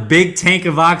have a big tank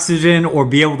of oxygen or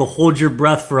be able to hold your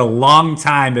breath for a long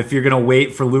time if you're going to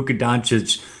wait for Luka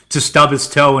Doncic to stub his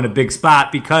toe in a big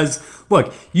spot. Because,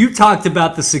 look, you talked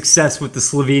about the success with the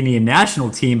Slovenian national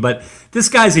team, but this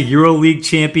guy's a EuroLeague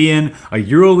champion, a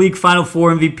EuroLeague Final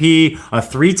Four MVP, a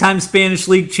 3-time Spanish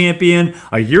League champion,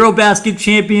 a Eurobasket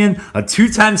champion, a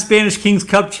 2-time Spanish Kings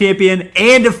Cup champion,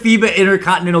 and a FIBA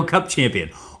Intercontinental Cup champion.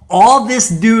 All this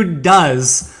dude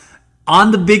does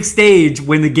on the big stage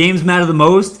when the games matter the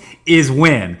most is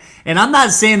win. And I'm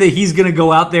not saying that he's going to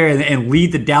go out there and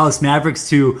lead the Dallas Mavericks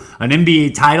to an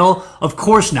NBA title. Of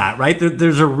course not, right?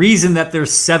 There's a reason that they're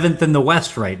 7th in the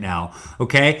West right now,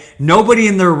 okay? Nobody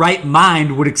in their right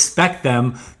mind would expect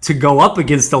them to go up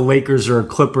against the Lakers or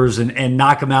Clippers and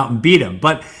knock them out and beat them.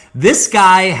 But this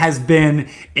guy has been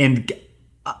in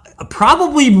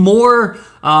probably more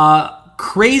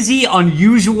crazy,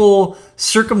 unusual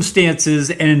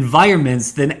circumstances and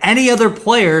environments than any other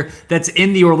player that's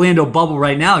in the Orlando bubble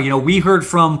right now. You know, we heard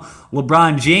from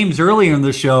LeBron James earlier in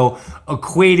the show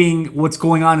equating what's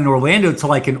going on in Orlando to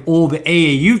like an old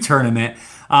AAU tournament.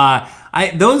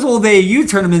 Those old AAU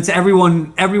tournaments,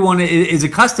 everyone is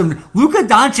accustomed. Luka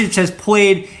Doncic has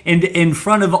played in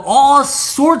front of all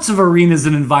sorts of arenas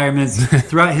and environments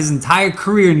throughout his entire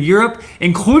career in Europe,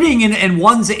 including in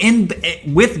ones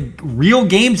with real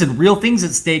games and real things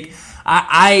at stake.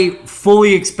 I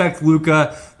fully expect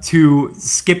Luka to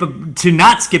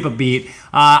not skip a beat.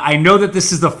 I know that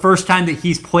this is the first time that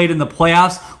he's played in the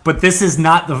playoffs, but this is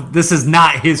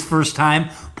not his first time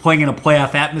playing in a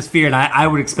playoff atmosphere, and I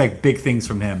would expect big things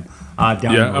from him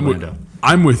down in Orlando.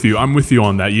 I'm with you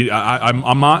on that.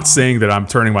 I'm not saying that I'm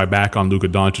turning my back on Luka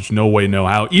Doncic. No way, no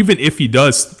how. Even if he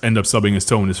does end up subbing his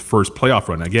toe in his first playoff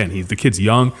run. Again, the kid's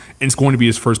young, and it's going to be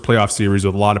his first playoff series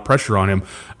with a lot of pressure on him.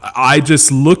 I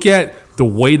just look at the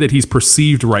way that he's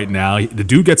perceived right now, the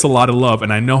dude gets a lot of love,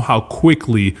 and I know how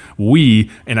quickly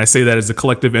we, and I say that as a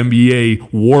collective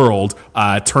NBA world,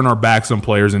 turn our backs on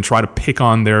players and try to pick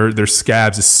on their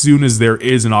scabs as soon as there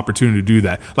is an opportunity to do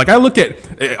that. Like I look at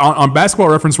on Basketball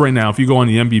Reference right now, if you go on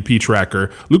the MVP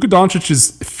tracker, Luka Doncic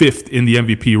is 5th in the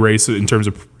MVP race in terms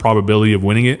of probability of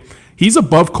winning it. He's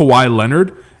above Kawhi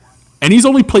Leonard, and he's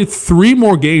only played 3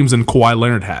 more games than Kawhi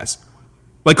Leonard has.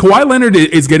 Like Kawhi Leonard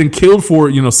is getting killed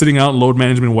for sitting out in load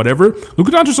management, whatever.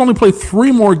 Luka Doncic only played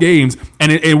 3 more games,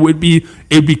 and it would be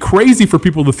crazy for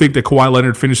people to think that Kawhi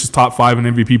Leonard finishes top 5 in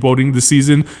MVP voting this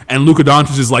season, and Luka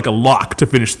Doncic is like a lock to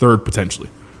finish 3rd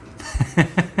potentially.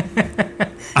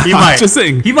 He might. Just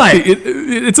saying. He might.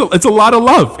 It's a lot of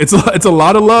love. It's a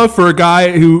lot of love for a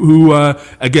guy who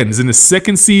again is in his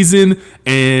 2nd season,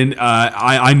 and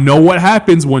I know what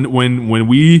happens when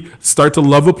we start to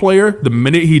love a player. The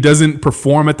minute he doesn't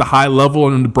perform at the high level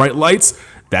and in the bright lights,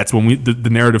 that's when the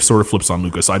narrative sort of flips on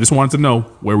Luka. So I just wanted to know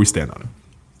where we stand on him.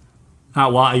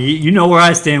 Well, you know where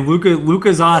I stand.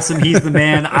 Luka's awesome. He's the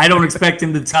man. I don't expect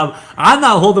him to tell. I'm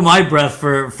not holding my breath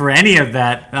for any of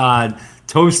that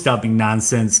toe stubbing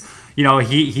nonsense.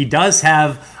 He does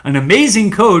have an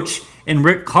amazing coach in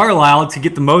Rick Carlisle to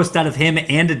get the most out of him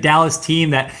and a Dallas team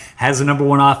that has the number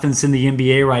 1 offense in the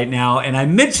NBA right now. And I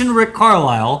mentioned Rick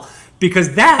Carlisle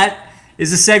because that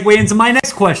is a segue into my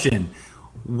next question,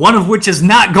 one of which is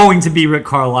not going to be Rick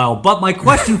Carlisle. But my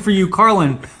question for you,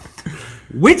 Carlin,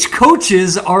 which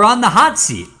coaches are on the hot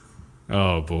seat?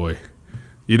 Oh boy,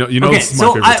 this is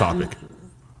my favorite topic.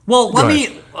 Well,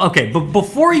 but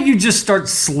before you just start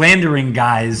slandering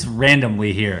guys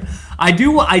randomly here, I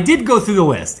did go through the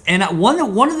list, and one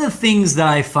of the things that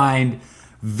I find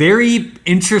very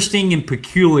interesting and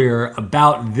peculiar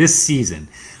about this season,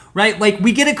 right? Like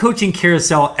we get a coaching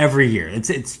carousel every year.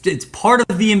 It's part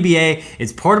of the NBA.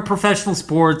 It's part of professional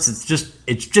sports.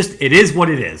 It is what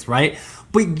it is, right?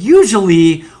 But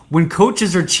usually when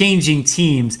coaches are changing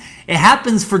teams, it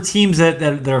happens for teams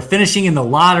that are finishing in the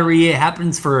lottery. It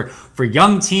happens for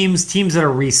young teams that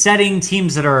are resetting,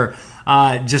 teams that are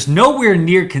just nowhere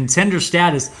near contender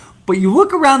status. But you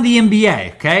look around the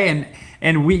NBA, okay,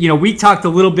 and we talked a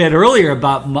little bit earlier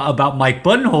about Mike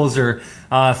Budenholzer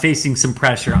facing some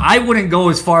pressure. I wouldn't go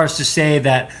as far as to say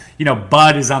that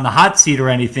Bud is on the hot seat or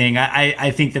anything.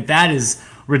 I think that is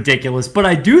ridiculous. But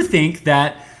I do think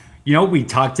that. We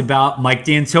talked about Mike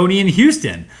D'Antoni in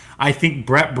Houston. I think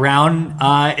Brett Brown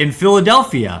in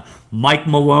Philadelphia. Mike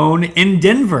Malone in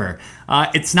Denver.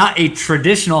 It's not a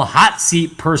traditional hot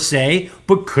seat per se,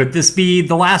 but could this be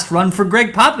the last run for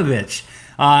Greg Popovich?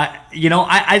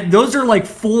 Those are like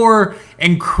 4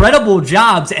 incredible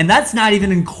jobs, and that's not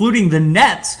even including the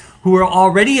Nets, who are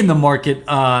already in the market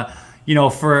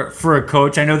for a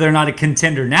coach. I know they're not a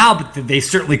contender now, but they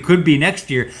certainly could be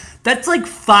next year. That's like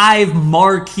 5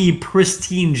 marquee,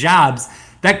 pristine jobs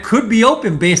that could be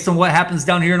open based on what happens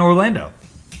down here in Orlando.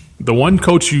 The one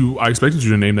coach I expected you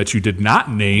to name that you did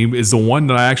not name is the one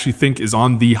that I actually think is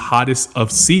on the hottest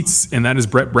of seats, and that is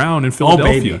Brett Brown in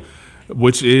Philadelphia,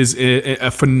 which is a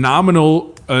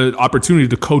phenomenal opportunity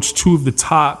to coach 2 of the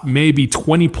top maybe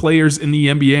 20 players in the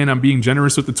NBA, and I'm being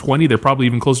generous with the 20. They're probably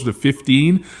even closer to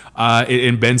 15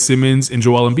 in Ben Simmons and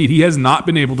Joel Embiid. He has not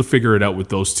been able to figure it out with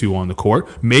those 2 on the court.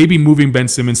 Maybe moving Ben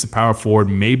Simmons to power forward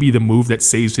may be the move that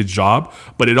saves his job,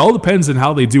 but it all depends on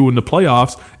how they do in the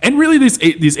playoffs and really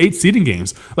these 8 seeding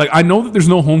games. Like, I know that there's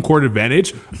no home court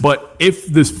advantage, but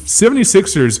if the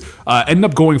 76ers end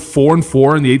up going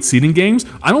 4-4 in the 8 seeding games,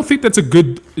 I don't think that's a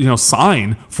good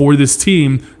sign for this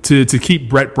team to keep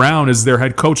Brett Brown as their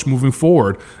head coach moving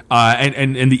forward.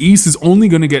 And the East is only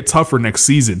going to get tougher next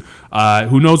season.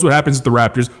 Who knows what happens with the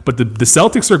Raptors? But the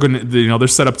Celtics are going to, they're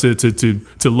set up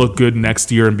to look good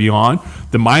next year and beyond.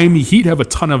 The Miami Heat have a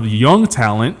ton of young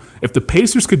talent. If the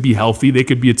Pacers could be healthy, they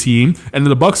could be a team. And then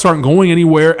the Bucks aren't going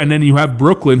anywhere. And then you have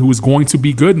Brooklyn, who is going to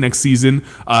be good next season,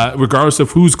 regardless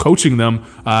of who's coaching them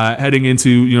heading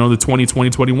into the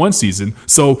 2020-21 season.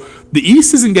 So the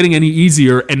East isn't getting any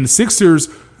easier, and the Sixers,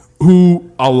 who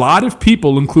a lot of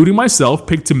people, including myself,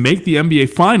 picked to make the NBA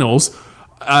Finals,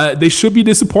 they should be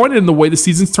disappointed in the way the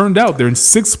season's turned out. They're in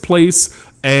 6th place,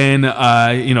 and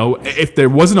if there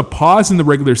wasn't a pause in the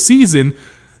regular season,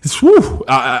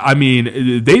 I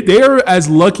mean, they're as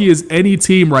lucky as any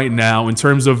team right now in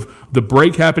terms of the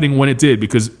break happening when it did,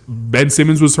 because Ben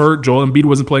Simmons was hurt, Joel Embiid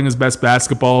wasn't playing his best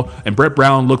basketball, and Brett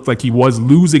Brown looked like he was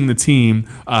losing the team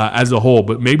as a whole.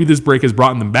 But maybe this break has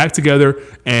brought them back together,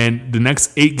 and the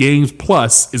next 8 games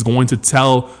plus is going to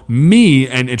tell me,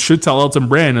 and it should tell Elton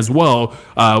Brand as well,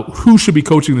 who should be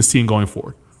coaching this team going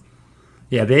forward.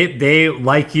 Yeah, they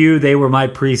like you. They were my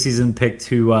preseason pick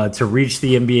to reach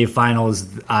the NBA Finals.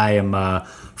 I am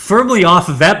firmly off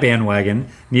of that bandwagon.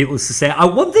 Needless to say,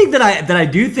 one thing that I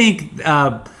do think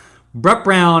Brett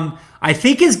Brown, I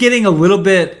think, is getting a little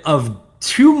bit of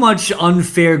too much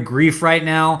unfair grief right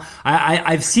now.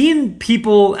 I've seen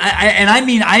people, and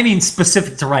I mean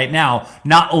specific to right now,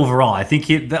 not overall. I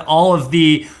think all of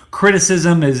the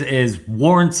criticism is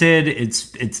warranted.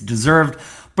 It's deserved.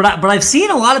 But I've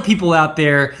seen a lot of people out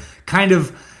there kind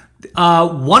of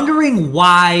wondering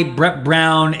why Brett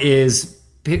Brown is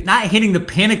not hitting the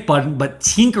panic button, but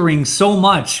tinkering so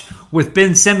much with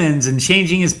Ben Simmons and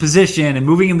changing his position and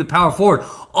moving him to power forward.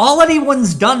 All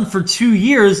anyone's done for 2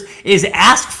 years is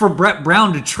ask for Brett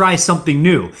Brown to try something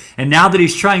new. And now that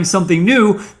he's trying something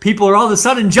new, people are all of a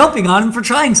sudden jumping on him for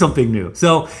trying something new.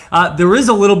 So there is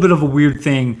a little bit of a weird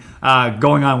thing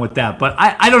going on with that. But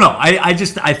I don't know. I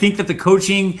think that the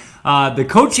coaching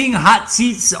hot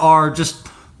seats are just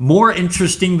more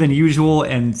interesting than usual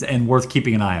and worth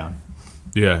keeping an eye on.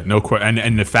 Yeah, no question.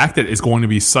 And the fact that it's going to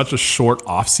be such a short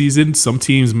offseason, some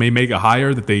teams may make a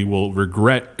hire that they will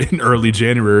regret in early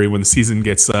January when the season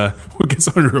gets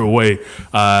underway.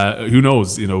 Who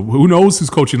knows? Who knows who's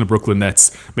coaching the Brooklyn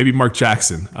Nets? Maybe Mark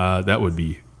Jackson. That would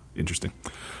be interesting.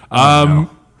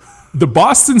 The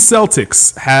Boston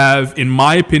Celtics have, in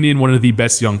my opinion, one of the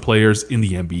best young players in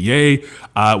the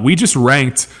NBA. We just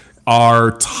ranked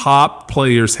our top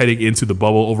players heading into the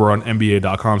bubble over on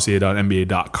NBA.com,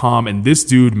 ca.nba.com, and this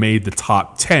dude made the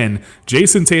top 10.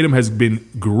 Jason Tatum has been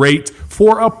great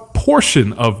for a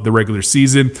portion of the regular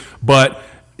season, but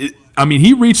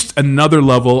he reached another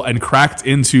level and cracked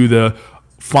into the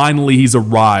finally he's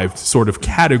arrived sort of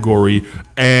category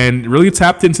and really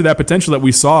tapped into that potential that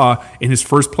we saw in his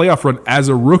first playoff run as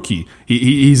a rookie.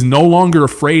 He's no longer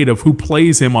afraid of who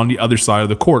plays him on the other side of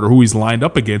the court or who he's lined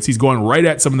up against. He's going right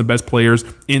at some of the best players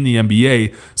in the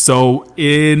NBA. So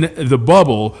in the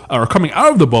bubble, or coming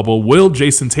out of the bubble, will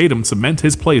Jason Tatum cement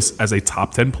his place as a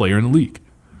top 10 player in the league?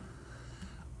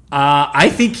 I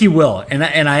think he will, and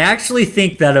I actually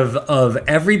think that of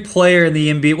every player in the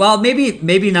NBA, well,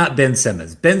 maybe not Ben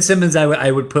Simmons. Ben Simmons,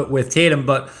 I would put with Tatum,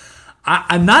 but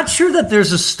I'm not sure that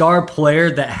there's a star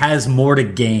player that has more to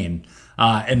gain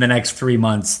in the next 3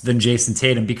 months than Jason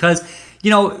Tatum, because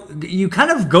you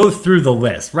kind of go through the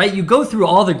list, right? You go through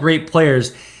all the great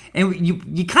players. And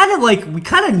we kind of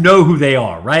know who they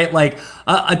are, right? Like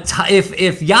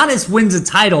if Giannis wins a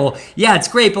title, yeah, it's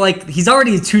great, but like he's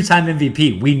already a 2-time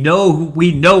MVP. We know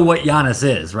what Giannis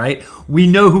is, right? We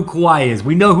know who Kawhi is.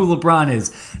 We know who LeBron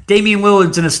is. Damian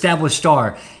Lillard's an established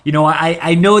star.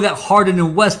 I know that Harden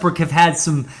and Westbrook have had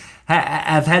some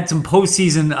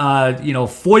postseason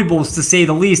foibles, to say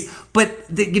the least. But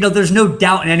there's no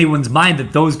doubt in anyone's mind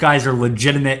that those guys are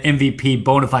legitimate MVP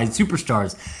bona fide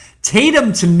superstars.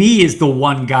 Tatum, to me, is the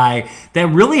one guy that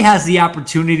really has the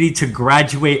opportunity to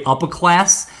graduate up a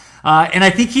class, and I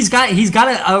think he's got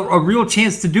a real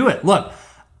chance to do it. Look,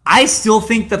 I still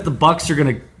think that the Bucks are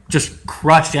going to just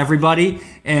crush everybody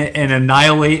and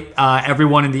annihilate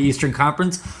everyone in the Eastern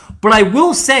Conference, but I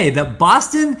will say that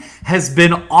Boston has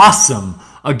been awesome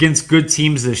against good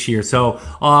teams this year. So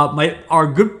our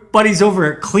good buddies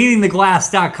over at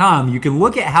cleaningtheglass.com, you can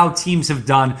look at how teams have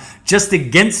done just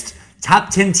against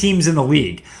top 10 teams in the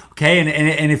league. Okay,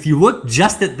 and if you look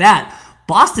just at that,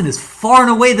 Boston is far and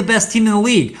away the best team in the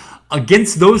league.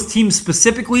 Against those teams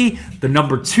specifically, the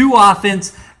number 2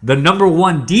 offense, the number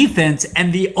 1 defense,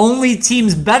 and the only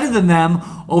teams better than them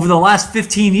over the last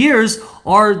 15 years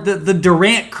are the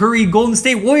Durant, Curry, Golden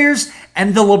State Warriors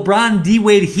and the LeBron,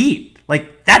 D-Wade Heat.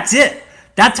 Like, that's it.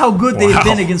 That's how good they've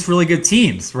been against really good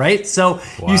teams, right? So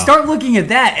you start looking at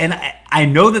that, and I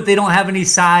know that they don't have any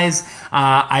size.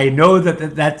 I know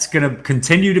that that's going to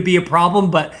continue to be a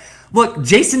problem. But look,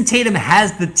 Jason Tatum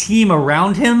has the team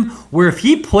around him where if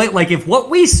he played, like if what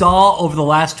we saw over the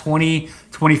last 20,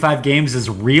 25 games is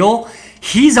real,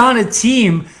 he's on a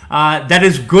team that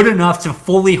is good enough to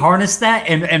fully harness that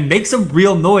and make some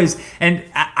real noise. And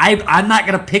I'm not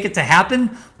going to pick it to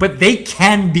happen, but they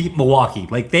can beat Milwaukee.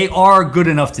 Like, they are good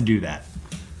enough to do that.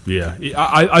 Yeah,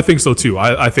 I think so too.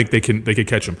 I think they can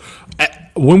catch him.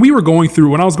 When I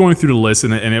was going through the list,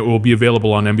 and it will be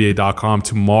available on NBA.com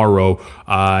tomorrow,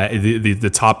 the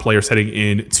top players heading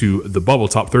into the bubble,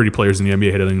 top 30 players in the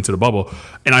NBA heading into the bubble,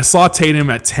 and I saw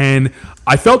Tatum at 10.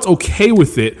 I felt okay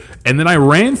with it, and then I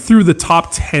ran through the top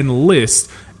 10 list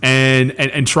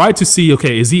and tried to see,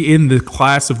 okay, is he in the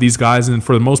class of these guys? And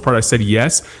for the most part, I said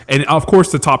yes. And of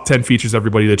course, the top 10 features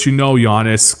everybody that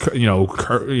Giannis,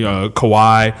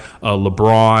 Kawhi,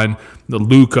 LeBron,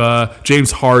 Luka,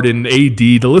 James Harden, AD.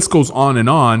 The list goes on and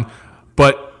on.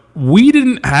 But we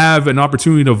didn't have an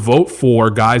opportunity to vote for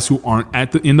guys who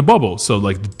aren't in the bubble. So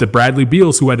like the Bradley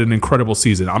Beals, who had an incredible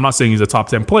season. I'm not saying he's a top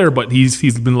 10 player, but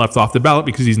he's been left off the ballot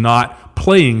because he's not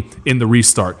playing in the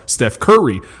restart. Steph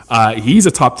Curry, he's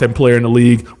a top 10 player in the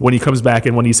league when he comes back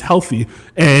and when he's healthy.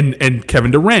 And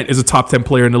Kevin Durant is a top 10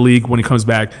 player in the league when he comes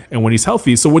back and when he's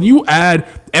healthy. So when you add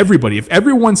everybody, if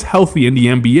everyone's healthy in the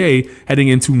NBA heading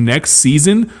into next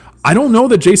season, I don't know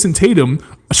that Jason Tatum,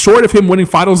 short of him winning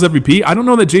Finals MVP, I don't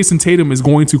know that Jason Tatum is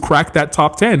going to crack that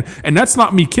top 10. And that's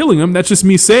not me killing him. That's just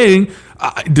me saying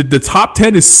the top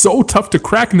 10 is so tough to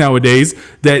crack nowadays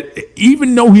that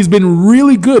even though he's been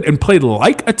really good and played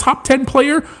like a top 10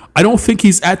 player, I don't think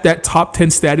he's at that top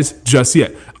 10 status just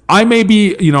yet. I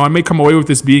may come away with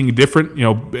this being different,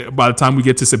 by the time we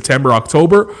get to September,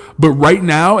 October. But right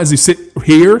now, as we sit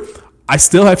here, I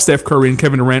still have Steph Curry and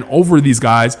Kevin Durant over these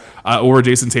guys, over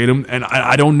Jason Tatum, and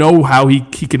I don't know how he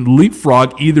can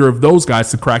leapfrog either of those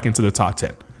guys to crack into the top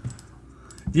 10.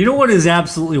 You know what is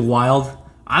absolutely wild?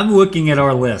 I'm looking at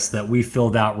our list that we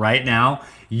filled out right now.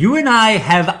 You and I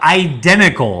have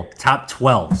identical top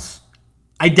 12s.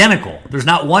 Identical. There's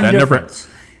not one difference.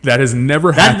 That has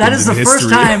never happened. That is the history. first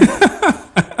time.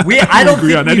 I don't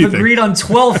think we've agreed on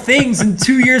 12 things in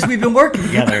 2 years we've been working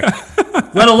together,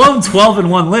 let alone 12 in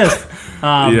one list.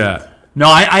 No,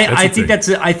 I think that's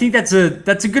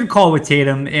a good call with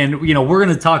Tatum, and we're going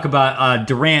to talk about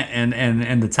Durant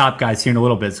and the top guys here in a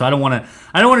little bit. So I don't want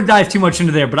to dive too much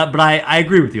into there, but I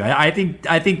agree with you. I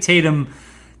think Tatum,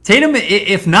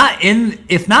 if not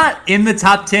in the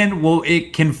top 10,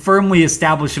 it can firmly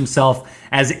establish himself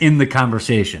as in the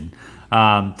conversation.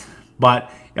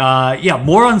 But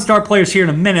more on star players here in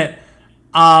a minute.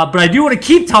 But I do want to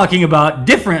keep talking about a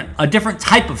different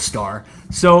type of star.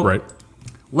 So. Right.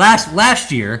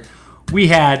 Last year, we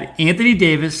had Anthony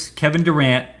Davis, Kevin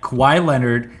Durant, Kawhi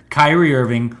Leonard, Kyrie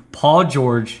Irving, Paul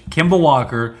George, Kemba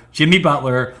Walker, Jimmy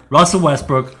Butler, Russell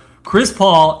Westbrook, Chris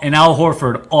Paul, and Al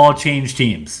Horford all changed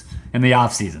teams in the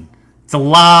offseason. It's a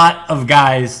lot of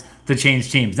guys to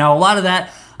change teams. Now, a lot of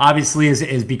that obviously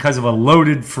is because of a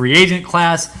loaded free agent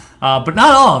class, but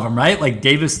not all of them, right? Like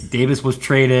Davis was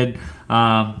traded,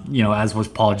 as was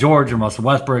Paul George and Russell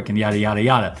Westbrook and yada, yada,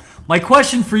 yada. My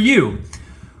question for you: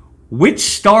 which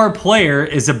star player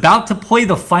is about to play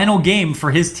the final game for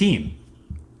his team?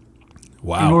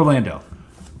 Wow. In Orlando.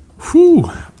 Whew.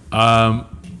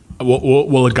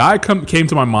 Well, a guy came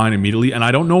to my mind immediately, and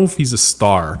I don't know if he's a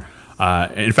star.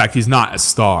 In fact, he's not a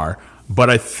star, but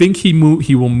I think he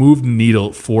will move the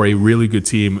needle for a really good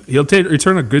team. He'll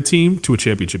return a good team to a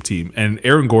championship team, and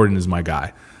Aaron Gordon is my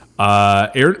guy.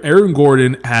 Aaron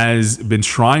Gordon has been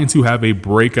trying to have a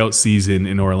breakout season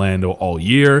in Orlando all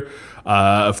year.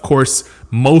 Of course,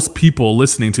 most people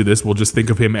listening to this will just think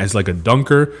of him as like a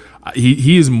dunker.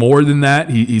 He is more than that.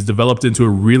 He's developed into a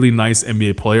really nice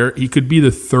NBA player. He could be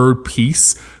the third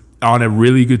piece on a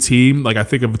really good team. Like I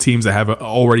think of teams that have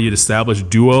already an established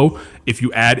duo. If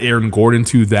you add Aaron Gordon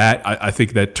to that, I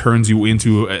think that turns you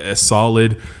into a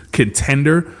solid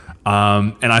contender.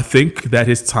 And I think that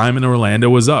his time in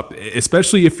Orlando is up,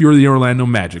 especially if you're the Orlando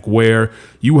Magic, where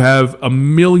you have a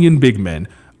million big men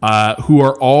who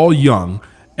are all young,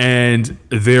 and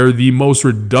they're the most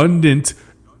redundant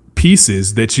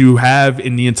pieces that you have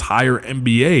in the entire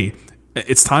NBA.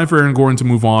 It's time for Aaron Gordon to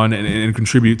move on and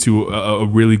contribute to a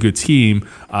really good team,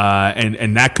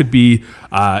 and that could be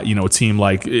a team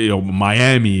like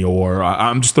Miami, or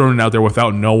I'm just throwing it out there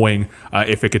without knowing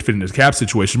if it could fit into the cap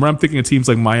situation. But I'm thinking of teams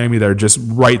like Miami that are just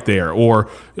right there, or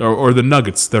the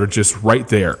Nuggets that are just right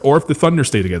there, or if the Thunder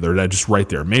stay together, that are just right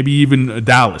there. Maybe even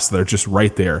Dallas that are just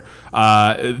right there.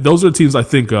 Those are the teams I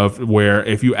think of where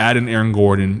if you add in Aaron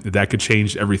Gordon, that could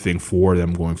change everything for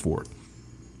them going forward.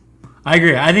 I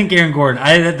agree. I think Aaron Gordon,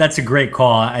 that's a great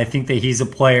call. I think that he's a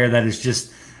player that is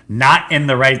just not in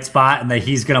the right spot and that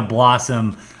he's going to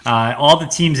blossom. All the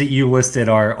teams that you listed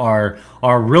are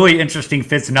really interesting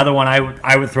fits. Another one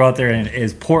I would throw out there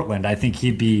is Portland. I think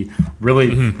he'd be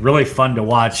really fun to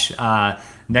watch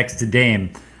next to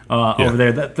Dame over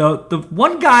there. The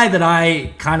one guy that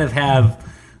I kind of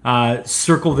have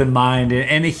circled in mind,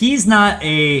 and he's not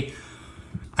a...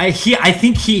 I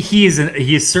think he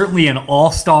is certainly an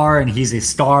all-star, and he's a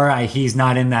star. He's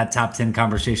not in that top 10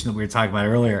 conversation that we were talking about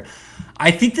earlier. I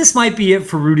think this might be it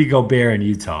for Rudy Gobert in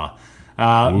Utah.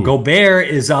 Gobert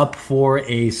is up for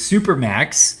a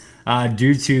Supermax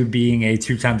due to being a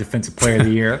two-time Defensive Player of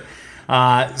the Year.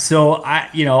 So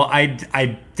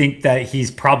I think that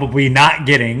he's probably not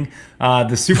getting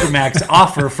the Supermax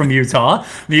offer from Utah,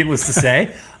 needless to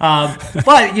say.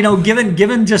 But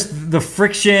given just the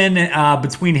friction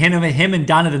between him and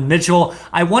Donovan Mitchell,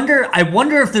 I wonder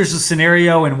if there's a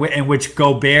scenario in which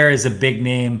Gobert is a big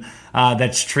name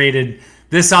that's traded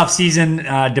this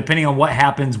offseason, depending on what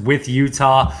happens with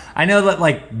Utah. I know that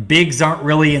like bigs aren't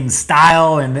really in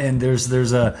style, and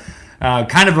there's a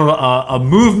kind of a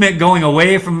movement going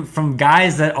away from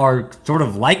guys that are sort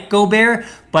of like Gobert,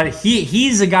 but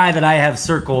he's a guy that I have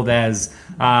circled as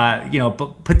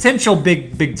potential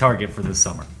big target for this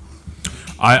summer.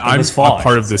 I'm a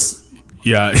part of this.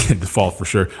 Yeah, the fall for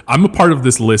sure. I'm a part of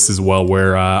this list as well,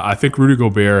 where I think Rudy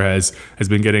Gobert has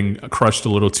been getting crushed a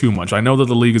little too much. I know that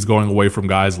the league is going away from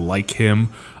guys like him,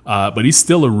 but he's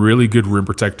still a really good rim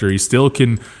protector. He still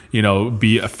can,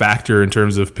 be a factor in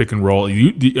terms of pick and roll.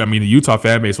 The Utah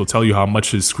fan base will tell you how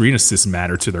much his screen assists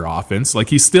matter to their offense. Like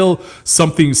he's still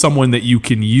someone that you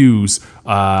can use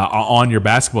on your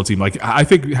basketball team. Like I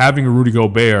think having a Rudy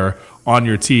Gobert on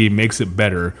your team makes it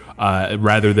better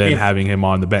rather than having him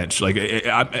on the bench. Like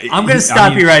I'm going to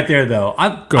stop you right there, though.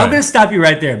 I'm going to stop you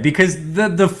right there because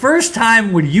the first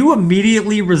time when you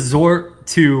immediately resort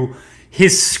to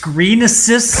his screen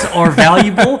assists are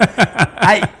valuable,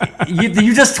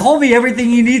 you just told me everything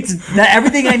I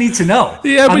need to know.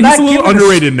 Yeah, but he's a little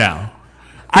underrated now.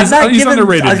 I'm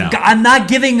not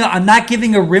giving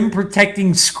a rim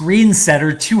protecting screen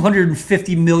setter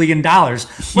 $250 million,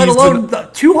 let alone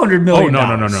 $200 million.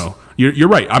 Oh no. You're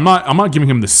right. I'm not giving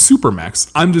him the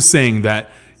supermax. I'm just saying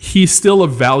that he's still a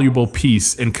valuable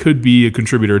piece and could be a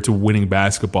contributor to winning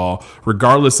basketball,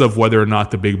 regardless of whether or not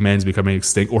the big man is becoming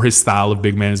extinct or his style of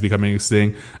big man is becoming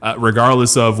extinct,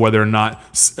 regardless of whether or not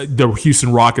the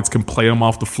Houston Rockets can play him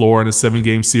off the floor in a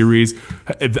 7-game series.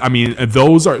 I mean,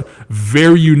 those are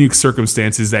very unique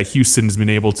circumstances that Houston has been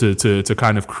able to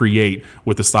kind of create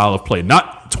with the style of play.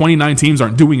 Not 29 teams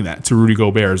aren't doing that to Rudy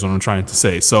Gobert is what I'm trying to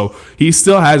say. So he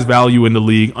still has value in the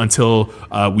league until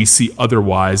we see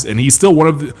otherwise. And he's still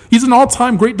he's an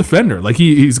all-time great defender. Like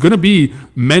he's going to be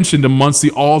mentioned amongst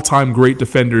the all-time great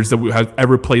defenders that have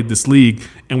ever played this league.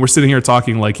 And we're sitting here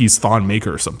talking like he's Thon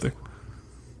Maker or something.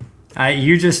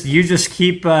 You just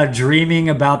keep dreaming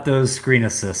about those screen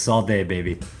assists all day,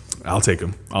 baby. I'll take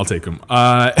him.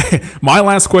 My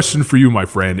last question for you, my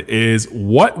friend, is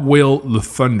what will the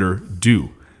Thunder do?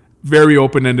 Very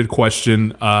open-ended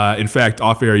question. In fact,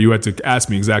 off air, you had to ask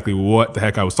me exactly what the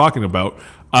heck I was talking about.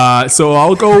 So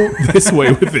I'll go this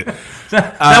way with it.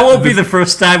 That won't be the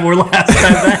first time or last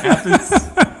time that happens.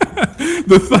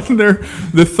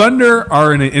 The Thunder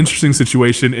are in an interesting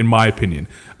situation, in my opinion.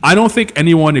 I don't think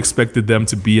anyone expected them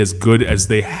to be as good as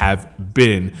they have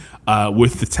been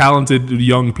with the talented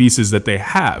young pieces that they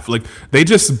have. Like they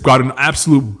just got an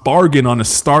absolute bargain on a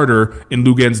starter in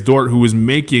Luguentz Dort, who was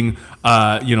making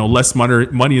less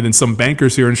money than some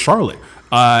bankers here in Charlotte.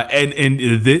 They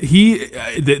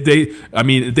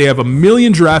have 1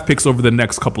 million draft picks over the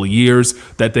next couple of years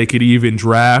that they could even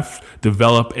draft,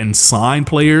 develop, and sign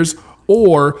players,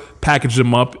 or package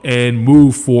them up and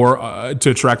move to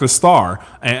attract a star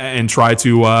and try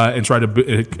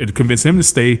to convince him to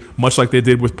stay, much like they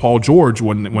did with Paul George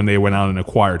when they went out and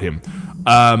acquired him.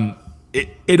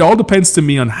 It all depends to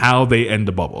me on how they end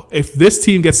the bubble. If this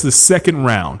team gets to the second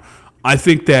round, I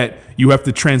think that you have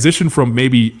to transition from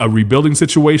maybe a rebuilding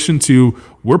situation to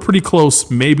we're pretty close.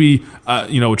 Maybe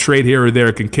a trade here or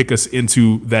there can kick us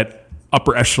into that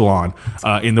upper echelon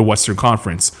in the Western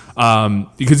Conference.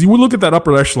 Because you would look at that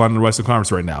upper echelon in the Western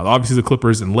Conference right now. Obviously, the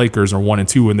Clippers and Lakers are 1 and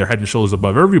 2, and they're head and shoulders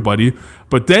above everybody.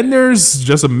 But then there's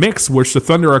just a mix which the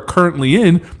Thunder are currently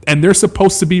in, and they're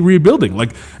supposed to be rebuilding.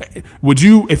 Like,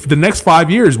 if the next 5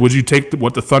 years, would you take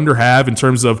what the Thunder have in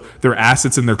terms of their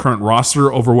assets in their current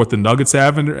roster over what the Nuggets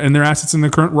have in their assets in their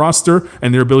current roster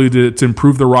and their ability to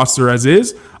improve the roster as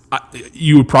is?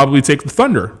 You would probably take the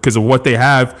Thunder because of what they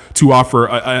have to offer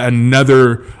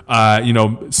another,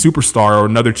 superstar or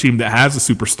another team that has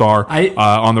a superstar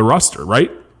on the roster,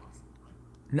 right?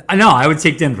 No, I would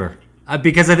take Denver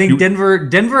because I think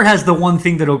Denver has the one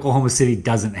thing that Oklahoma City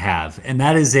doesn't have, and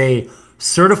that is a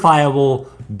certifiable,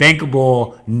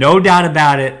 bankable, no doubt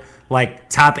about it, like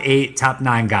top 8, top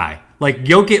 9 guy. Like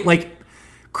Jokic, like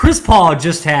Chris Paul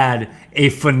just had a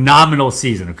phenomenal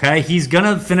season, okay? He's going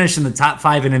to finish in the top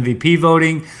 5 in MVP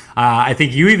voting. I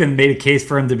think you even made a case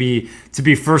for him to be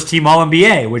first-team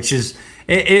All-NBA, which is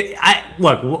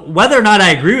look, whether or not I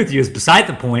agree with you is beside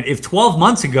the point. If 12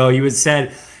 months ago you had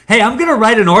said, hey, I'm going to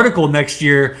write an article next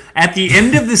year at the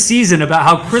end of the season about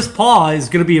how Chris Paul is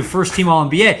going to be a first-team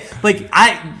All-NBA. Like,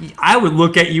 I would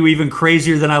look at you even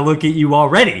crazier than I look at you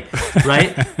already,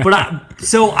 right? But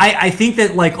I think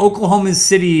that, like, Oklahoma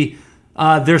City,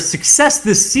 their success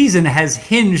this season has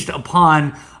hinged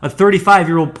upon a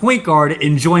 35-year-old point guard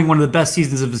enjoying one of the best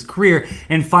seasons of his career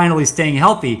and finally staying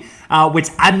healthy, which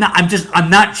I'm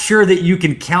not sure that you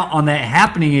can count on that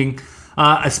happening,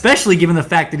 especially given the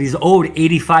fact that he's owed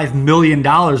 $85 million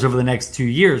over the next 2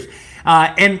 years.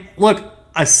 And look,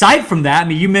 aside from that, I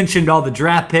mean, you mentioned all the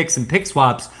draft picks and pick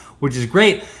swaps, which is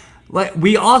great.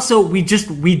 We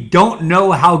don't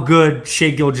know how good Shai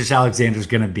Gilgeous-Alexander is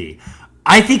going to be.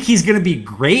 I think he's going to be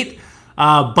great.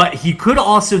 But he could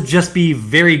also just be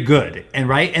very good,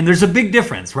 and there's a big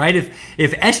difference, right?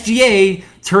 If SGA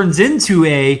turns into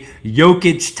a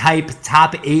Jokic type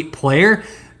top 8 player,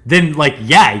 then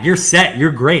you're set,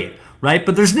 you're great, right?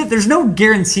 But there's no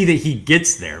guarantee that he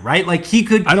gets there, right? Like he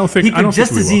could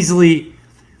just as easily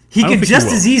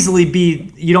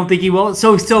be. You don't think he will?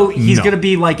 So he's going to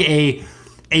be like a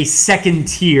second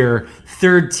tier,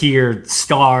 third tier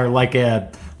star, like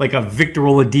a Victor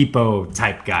Oladipo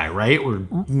type guy, right? Or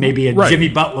maybe a Jimmy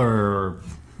Butler.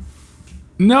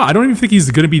 No, I don't even think he's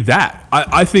going to be that.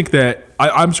 I think that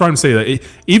I'm trying to say that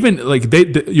even like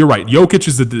you're right. Jokic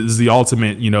is the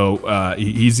ultimate.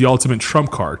 He's the ultimate trump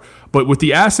card. But with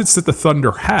the assets that the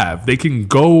Thunder have, they can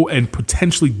go and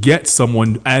potentially get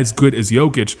someone as good as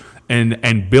Jokic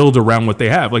and build around what they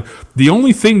have. Like the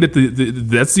only thing that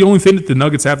that's the only thing that the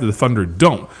Nuggets have that the Thunder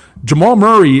don't. Jamal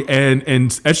Murray and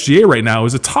SGA right now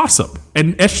is a toss-up,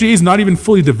 and SGA is not even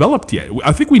fully developed yet.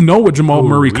 I think we know what Jamal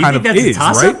Murray kind of is,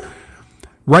 right?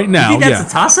 Right now, you think that's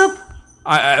a toss-up?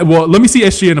 Well, let me see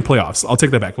SGA in the playoffs. I'll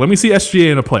take that back. Let me see SGA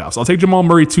in the playoffs. I'll take Jamal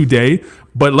Murray today,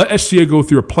 but let SGA go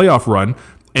through a playoff run,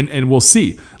 and we'll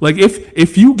see. Like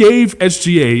if you gave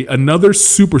SGA another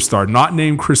superstar, not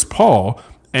named Chris Paul,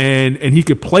 and he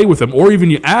could play with him, or even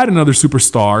you add another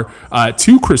superstar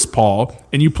to Chris Paul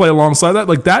and you play alongside that,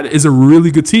 like that is a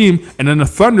really good team. And then the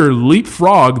Thunder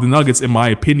leapfrog the Nuggets, in my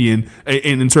opinion,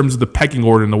 in terms of the pecking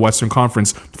order in the Western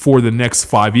Conference for the next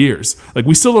 5 years. Like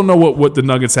we still don't know what the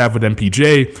Nuggets have with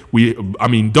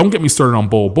MPJ. Don't get me started on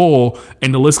Bol,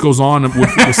 and the list goes on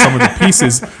with some of the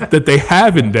pieces that they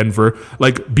have in Denver.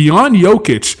 Like beyond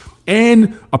Jokic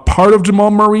and a part of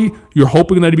Jamal Murray, you're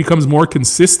hoping that he becomes more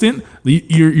consistent.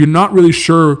 You're not really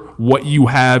sure what you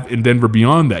have in Denver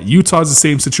beyond that. Utah's the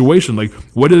same situation. Like,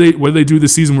 what do they do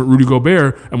this season with Rudy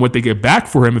Gobert, and what they get back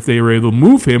for him if they were able to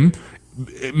move him?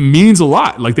 It means a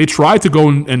lot. Like they tried to go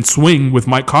and swing with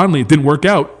Mike Conley, it didn't work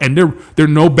out, and they're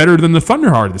no better than the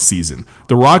Thunder are this season.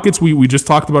 The Rockets, we just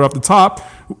talked about off the top.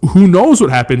 Who knows what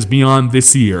happens beyond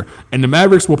this year? And the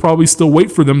Mavericks will probably still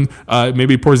wait for them.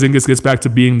 Maybe Porzingis gets back to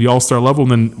being the All-Star level,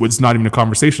 and then it's not even a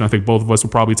conversation. I think both of us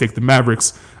will probably take the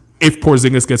Mavericks if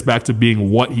Porzingis gets back to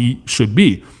being what he should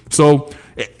be. So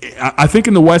I think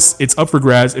in the West, it's up for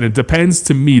grabs, and it depends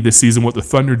to me this season what the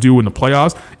Thunder do in the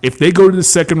playoffs. If they go to the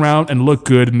second round and look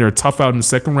good and they're tough out in the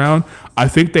second round, I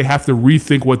think they have to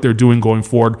rethink what they're doing going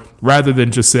forward rather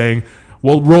than just saying,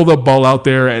 well, roll the ball out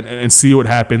there and see what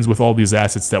happens with all these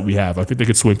assets that we have. I think they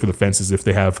could swing for the fences if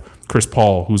they have Chris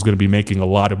Paul, who's going to be making a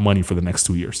lot of money for the next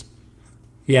 2 years.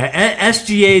 Yeah,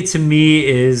 SGA to me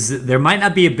is there might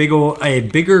not be a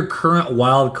bigger current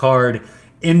wild card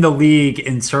in the league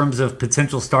in terms of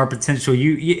potential star potential.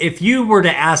 If you were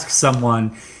to ask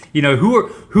someone, who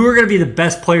are going to be the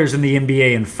best players in the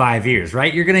NBA in 5 years,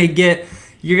 right? You're going to get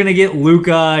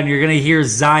Luka, and you're going to hear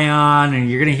Zion, and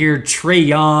you're going to hear Trae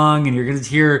Young, and you're going to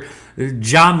hear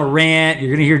John Morant, you're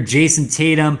going to hear Jason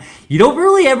Tatum. You don't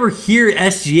really ever hear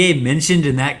SGA mentioned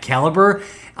in that caliber.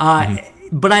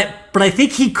 But I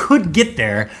think he could get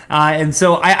there, and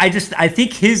so I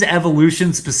think his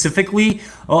evolution specifically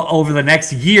over the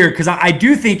next year, because I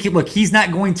do think he's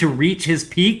not going to reach his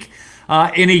peak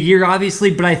in a year,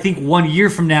 obviously, but I think 1 year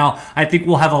from now, I think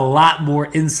we'll have a lot more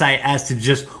insight as to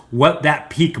just what that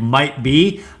peak might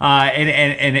be,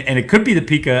 and it could be the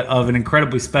peak of an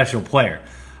incredibly special player.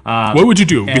 What would you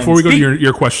do before we go to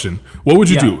your question? What would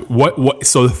you do? What?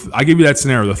 So I give you that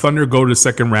scenario. The Thunder go to the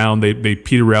second round. They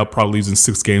peter out, probably losing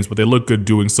 6 games, but they look good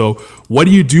doing so. What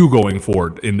do you do going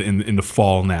forward in the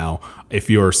fall now if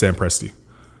you're Sam Presti?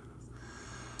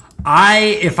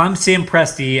 If I'm Sam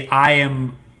Presti, I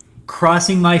am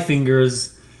crossing my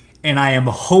fingers and I am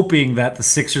hoping that the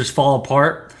Sixers fall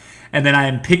apart. And then I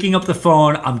am picking up the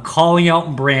phone, I'm calling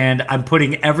Elton Brand, I'm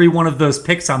putting every one of those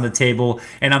picks on the table,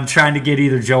 and I'm trying to get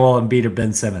either Joel Embiid or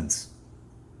Ben Simmons.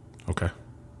 Okay.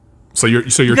 So you're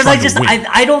because trying to win.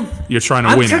 I don't. You're trying to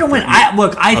I'm win. trying to win.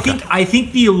 I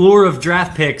think the allure of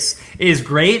draft picks is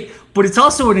great, but it's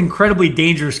also an incredibly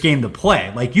dangerous game to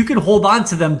play. Like, you can hold on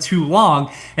to them too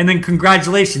long, and then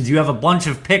congratulations, you have a bunch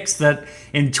of picks that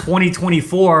in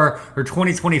 2024 or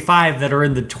 2025 that are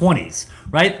in the 20s,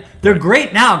 right? They're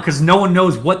great now because no one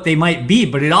knows what they might be,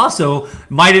 but it also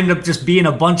might end up just being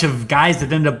a bunch of guys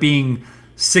that end up being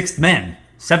sixth men,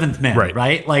 seventh men,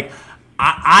 right? Like,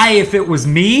 I if it was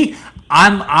me,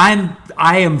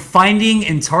 I am finding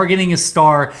and targeting a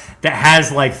star that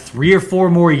has like 3 or 4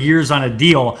 more years on a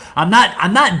deal. I'm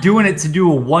not doing it to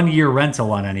do a 1-year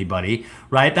rental on anybody,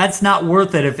 right? That's not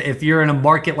worth it. If you're in a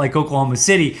market like Oklahoma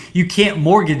City, you can't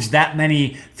mortgage that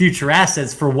many future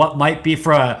assets for what might be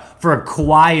for a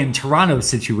Kawhi in Toronto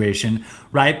situation,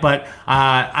 right? But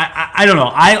I don't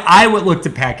know. I would look to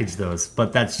package those,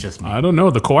 but that's just me. I don't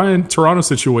know. The Kawhi in Toronto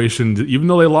situation, even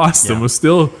though they lost him, it's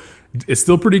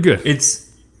still pretty good.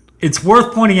 It's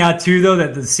worth pointing out too, though,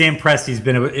 that the Sam Presti's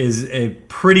is a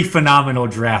pretty phenomenal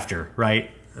drafter,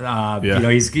 right? You know,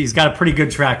 he's got a pretty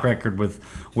good track record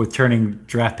with turning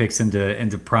draft picks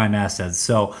into prime assets.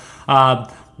 So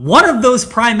one of those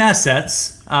prime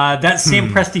assets that Sam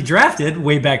Presti drafted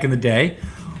way back in the day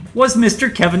was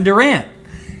Mr. Kevin Durant,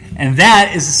 and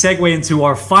that is a segue into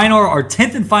our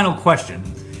 10th and final question,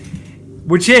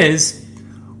 which is,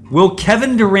 will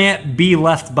Kevin Durant be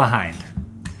left behind?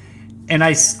 And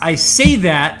I say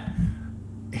that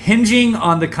hinging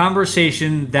on the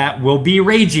conversation that will be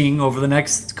raging over the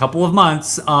next couple of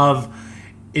months of,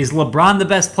 is LeBron the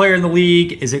best player in the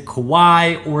league? Is it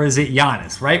Kawhi or is it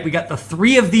Giannis, right? We got the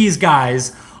 3 of these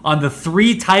guys on the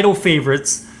 3 title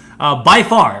favorites by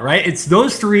far, right? It's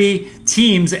those 3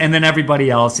 teams and then everybody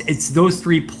else. It's those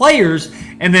 3 players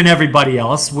and then everybody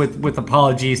else, with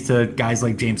apologies to guys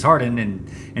like James Harden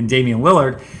and Damian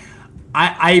Lillard.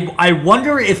 I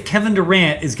wonder if Kevin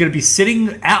Durant is going to be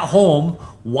sitting at home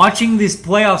watching these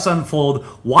playoffs unfold,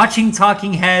 watching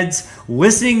talking heads,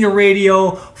 listening to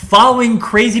radio, following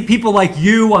crazy people like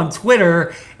you on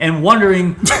Twitter, and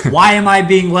wondering, why am I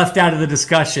being left out of the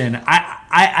discussion?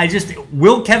 I just,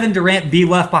 will Kevin Durant be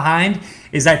left behind?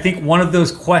 Is, I think, one of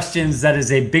those questions that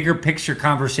is a bigger picture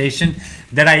conversation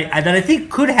that I think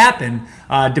could happen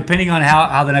depending on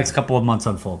how the next couple of months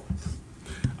unfold.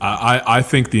 I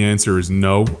think the answer is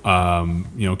no.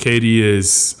 You know, KD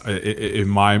is, in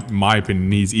my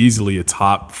opinion, he's easily a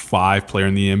top 5 player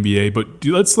in the NBA. But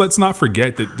let's not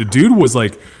forget that the dude was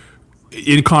like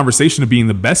in conversation of being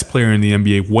the best player in the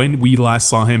NBA when we last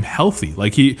saw him healthy.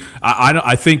 Like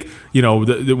I think, you know,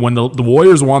 when the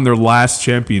Warriors won their last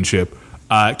championship,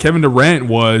 Kevin Durant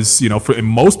was, you know, in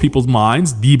most people's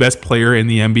minds, the best player in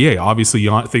the NBA. Obviously,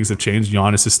 things have changed.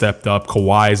 Giannis has stepped up.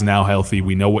 Kawhi is now healthy.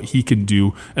 We know what he can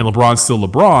do. And LeBron's still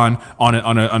LeBron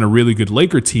on a really good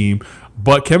Laker team.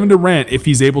 But Kevin Durant, if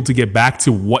he's able to get back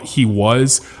to what he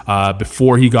was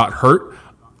before he got hurt,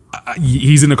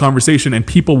 he's in the conversation, and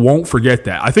people won't forget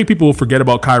that. I think people will forget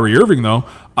about Kyrie Irving, though.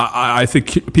 I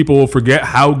think people will forget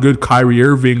how good Kyrie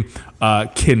Irving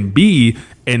can be,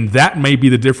 and that may be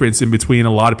the difference in between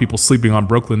a lot of people sleeping on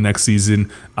Brooklyn next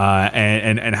season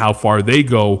and how far they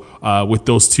go with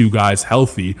those 2 guys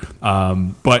healthy.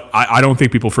 But I don't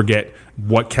think people forget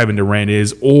what Kevin Durant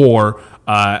is, or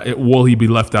will he be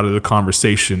left out of the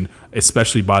conversation,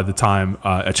 especially by the time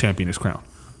a champion is crowned.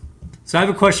 So I have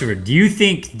a question for you. Do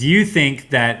you think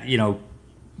that, you know,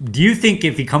 do you think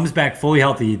if he comes back fully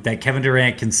healthy that Kevin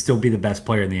Durant can still be the best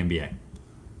player in the NBA?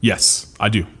 Yes, I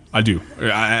do.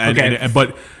 Okay.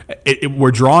 But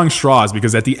we're drawing straws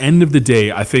because at the end of the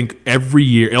day, I think every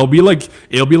year it'll be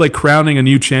like crowning a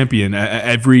new champion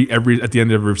every at the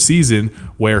end of every season,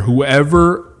 where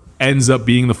whoever ends up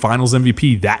being the Finals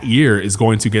MVP that year is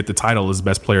going to get the title as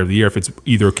best player of the year, if it's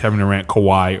either Kevin Durant,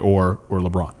 Kawhi, or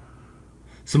LeBron.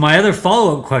 So my other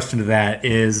follow-up question to that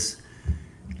is,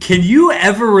 can you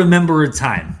ever remember a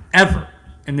time, ever,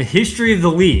 in the history of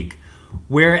the league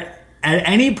where at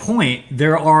any point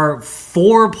there are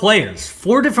 4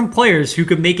 different players who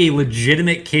could make a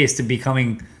legitimate case to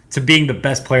being the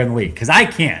best player in the league? Because I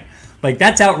can't. Like,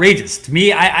 that's outrageous. To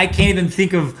me, I can't even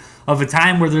think of a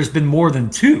time where there's been more than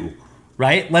 2,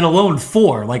 right? Let alone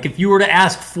 4. Like, if you were to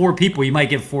ask 4 people, you might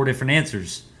get 4 different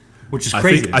answers, which is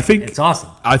crazy. I think it's awesome.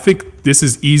 I think this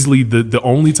is easily the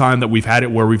only time that we've had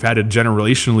it where we've had a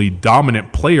generationally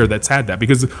dominant player that's had that.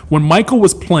 Because when Michael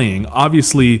was playing,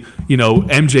 obviously, you know,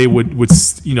 MJ would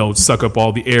you know, suck up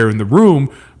all the air in the room,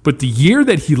 But the year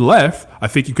that he left, I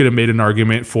think you could have made an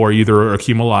argument for either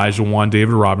Akeem Olajuwon,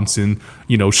 David Robinson.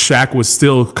 Shaq was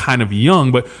still kind of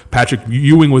young, but Patrick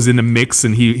Ewing was in the mix,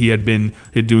 and he had been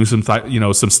doing some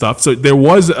stuff. So there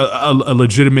was a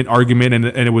legitimate argument, and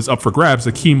it was up for grabs.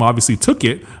 Akeem obviously took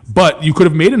it, but you could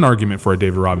have made an argument for a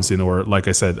David Robinson or, like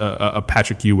I said, a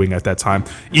Patrick Ewing at that time.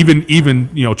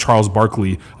 Even Charles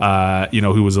Barkley,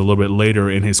 who was a little bit later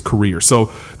in his career.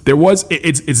 So there was.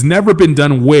 It's never been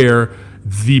done where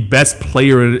the best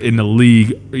player in the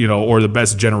league, or the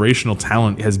best generational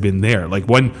talent has been there. Like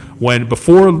when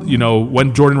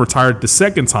Jordan retired the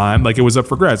second time, like it was up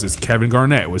for grabs. It was Kevin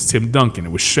Garnett, it was Tim Duncan,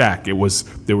 it was Shaq,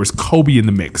 there was Kobe in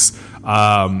the mix.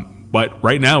 But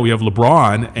right now we have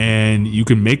LeBron, and you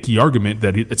can make the argument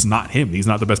that it's not him. He's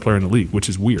not the best player in the league, which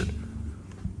is weird.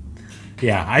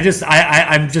 Yeah,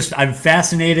 I'm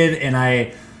fascinated, and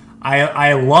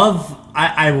I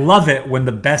love it when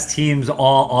the best teams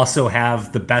all also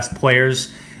have the best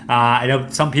players. I know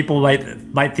some people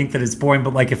might think that it's boring,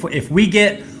 but like if we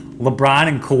get LeBron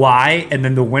and Kawhi, and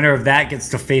then the winner of that gets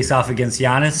to face off against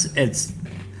Giannis, it's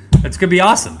gonna be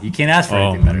awesome. You can't ask for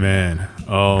anything better.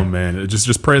 Oh man!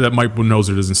 Just pray that Mike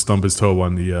Budenholzer doesn't stump his toe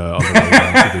on the other way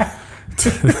down to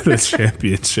the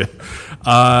championship.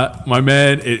 My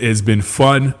man, it has been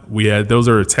fun. Those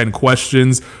are 10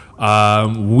 questions.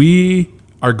 We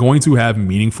are going to have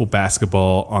meaningful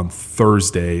basketball on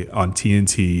Thursday on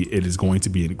TNT. It is going to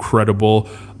be incredible.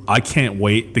 I can't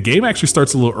wait. The game actually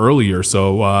starts a little earlier,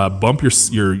 so bump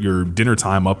your dinner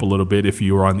time up a little bit if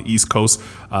you are on the East Coast.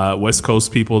 West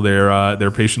Coast people,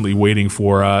 they're patiently waiting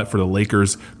for the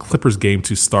Lakers Clippers game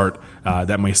to start.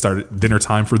 That may start at dinner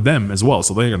time for them as well,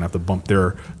 so they're gonna have to bump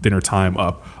their dinner time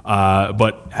up.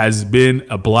 But has been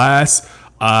a blast.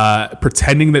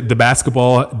 Pretending that the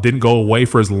basketball didn't go away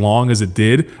for as long as it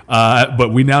did.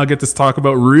 But we now get to talk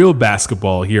about real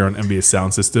basketball here on NBA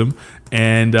Sound System.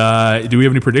 And do we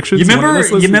have any predictions? You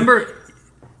remember?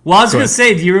 Well, I was going to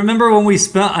say, do you remember when we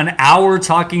spent an hour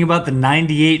talking about the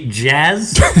 98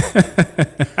 Jazz?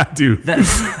 I do.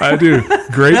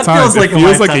 Great that times. Feels it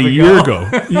feels like a year ago.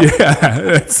 Yeah,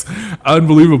 it's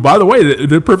unbelievable. By the way,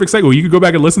 the perfect segue. You can go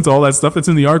back and listen to all that stuff that's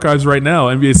in the archives right now.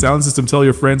 NBA Sound System. Tell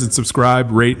your friends and subscribe,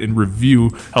 rate, and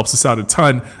review. Helps us out a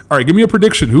ton. All right, give me a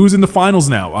prediction. Who's in the finals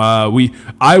now?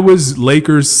 I was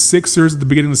Lakers, Sixers at the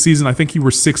beginning of the season. I think you were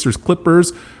Sixers,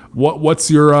 Clippers. What's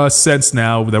your sense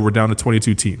now that we're down to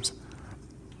 22 teams?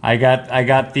 I got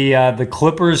the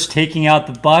Clippers taking out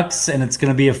the Bucks, and it's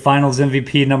going to be a Finals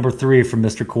MVP number 3 from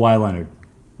Mr. Kawhi Leonard.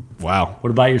 Wow. What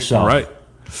about yourself? All right.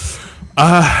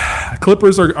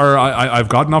 Clippers are I've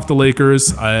gotten off the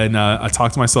Lakers, and I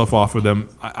talked myself off of them.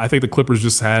 I think the Clippers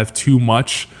just have too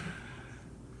much.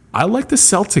 I like the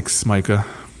Celtics, Micah.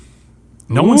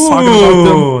 No one's talking about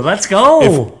them. Let's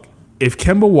go. If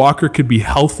Kemba Walker could be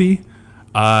healthy.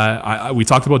 We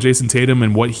talked about Jason Tatum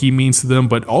and what he means to them,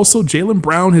 but also Jaylen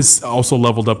Brown has also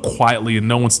leveled up quietly, and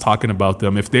no one's talking about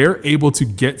them. If they're able to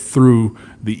get through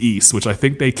the East, which I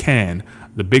think they can,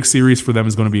 the big series for them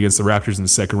is going to be against the Raptors in the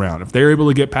second round. If they're able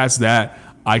to get past that,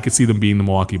 I could see them beating the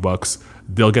Milwaukee Bucks.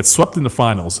 They'll get swept in the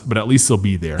finals, but at least they'll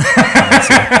be there.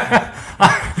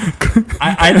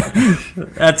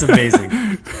 That's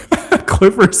amazing.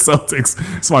 Clippers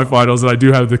Celtics is my finals, and I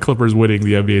do have the Clippers winning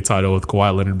the NBA title with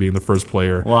Kawhi Leonard being the first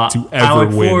player to ever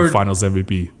win Finals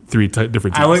MVP. Three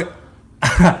different teams.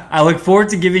 I look forward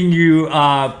to giving you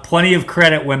plenty of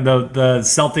credit when the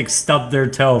Celtics stubbed their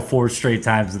toe 4 straight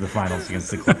times in the finals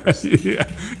against the Clippers.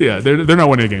 yeah, they're not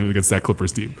winning a game against that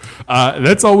Clippers team.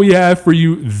 That's all we have for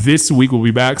you this week. We'll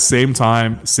be back same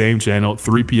time, same channel,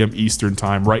 3 p.m. Eastern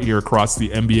time, right here across the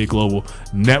NBA Global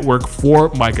Network. For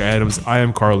Micah Adams, I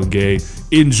am Carlin Gay.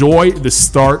 Enjoy the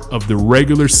start of the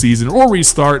regular season or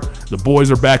restart. The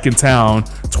boys are back in town.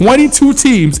 22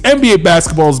 teams. NBA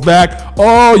basketball is back.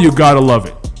 Oh, you gotta love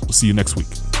it. We'll see you next week.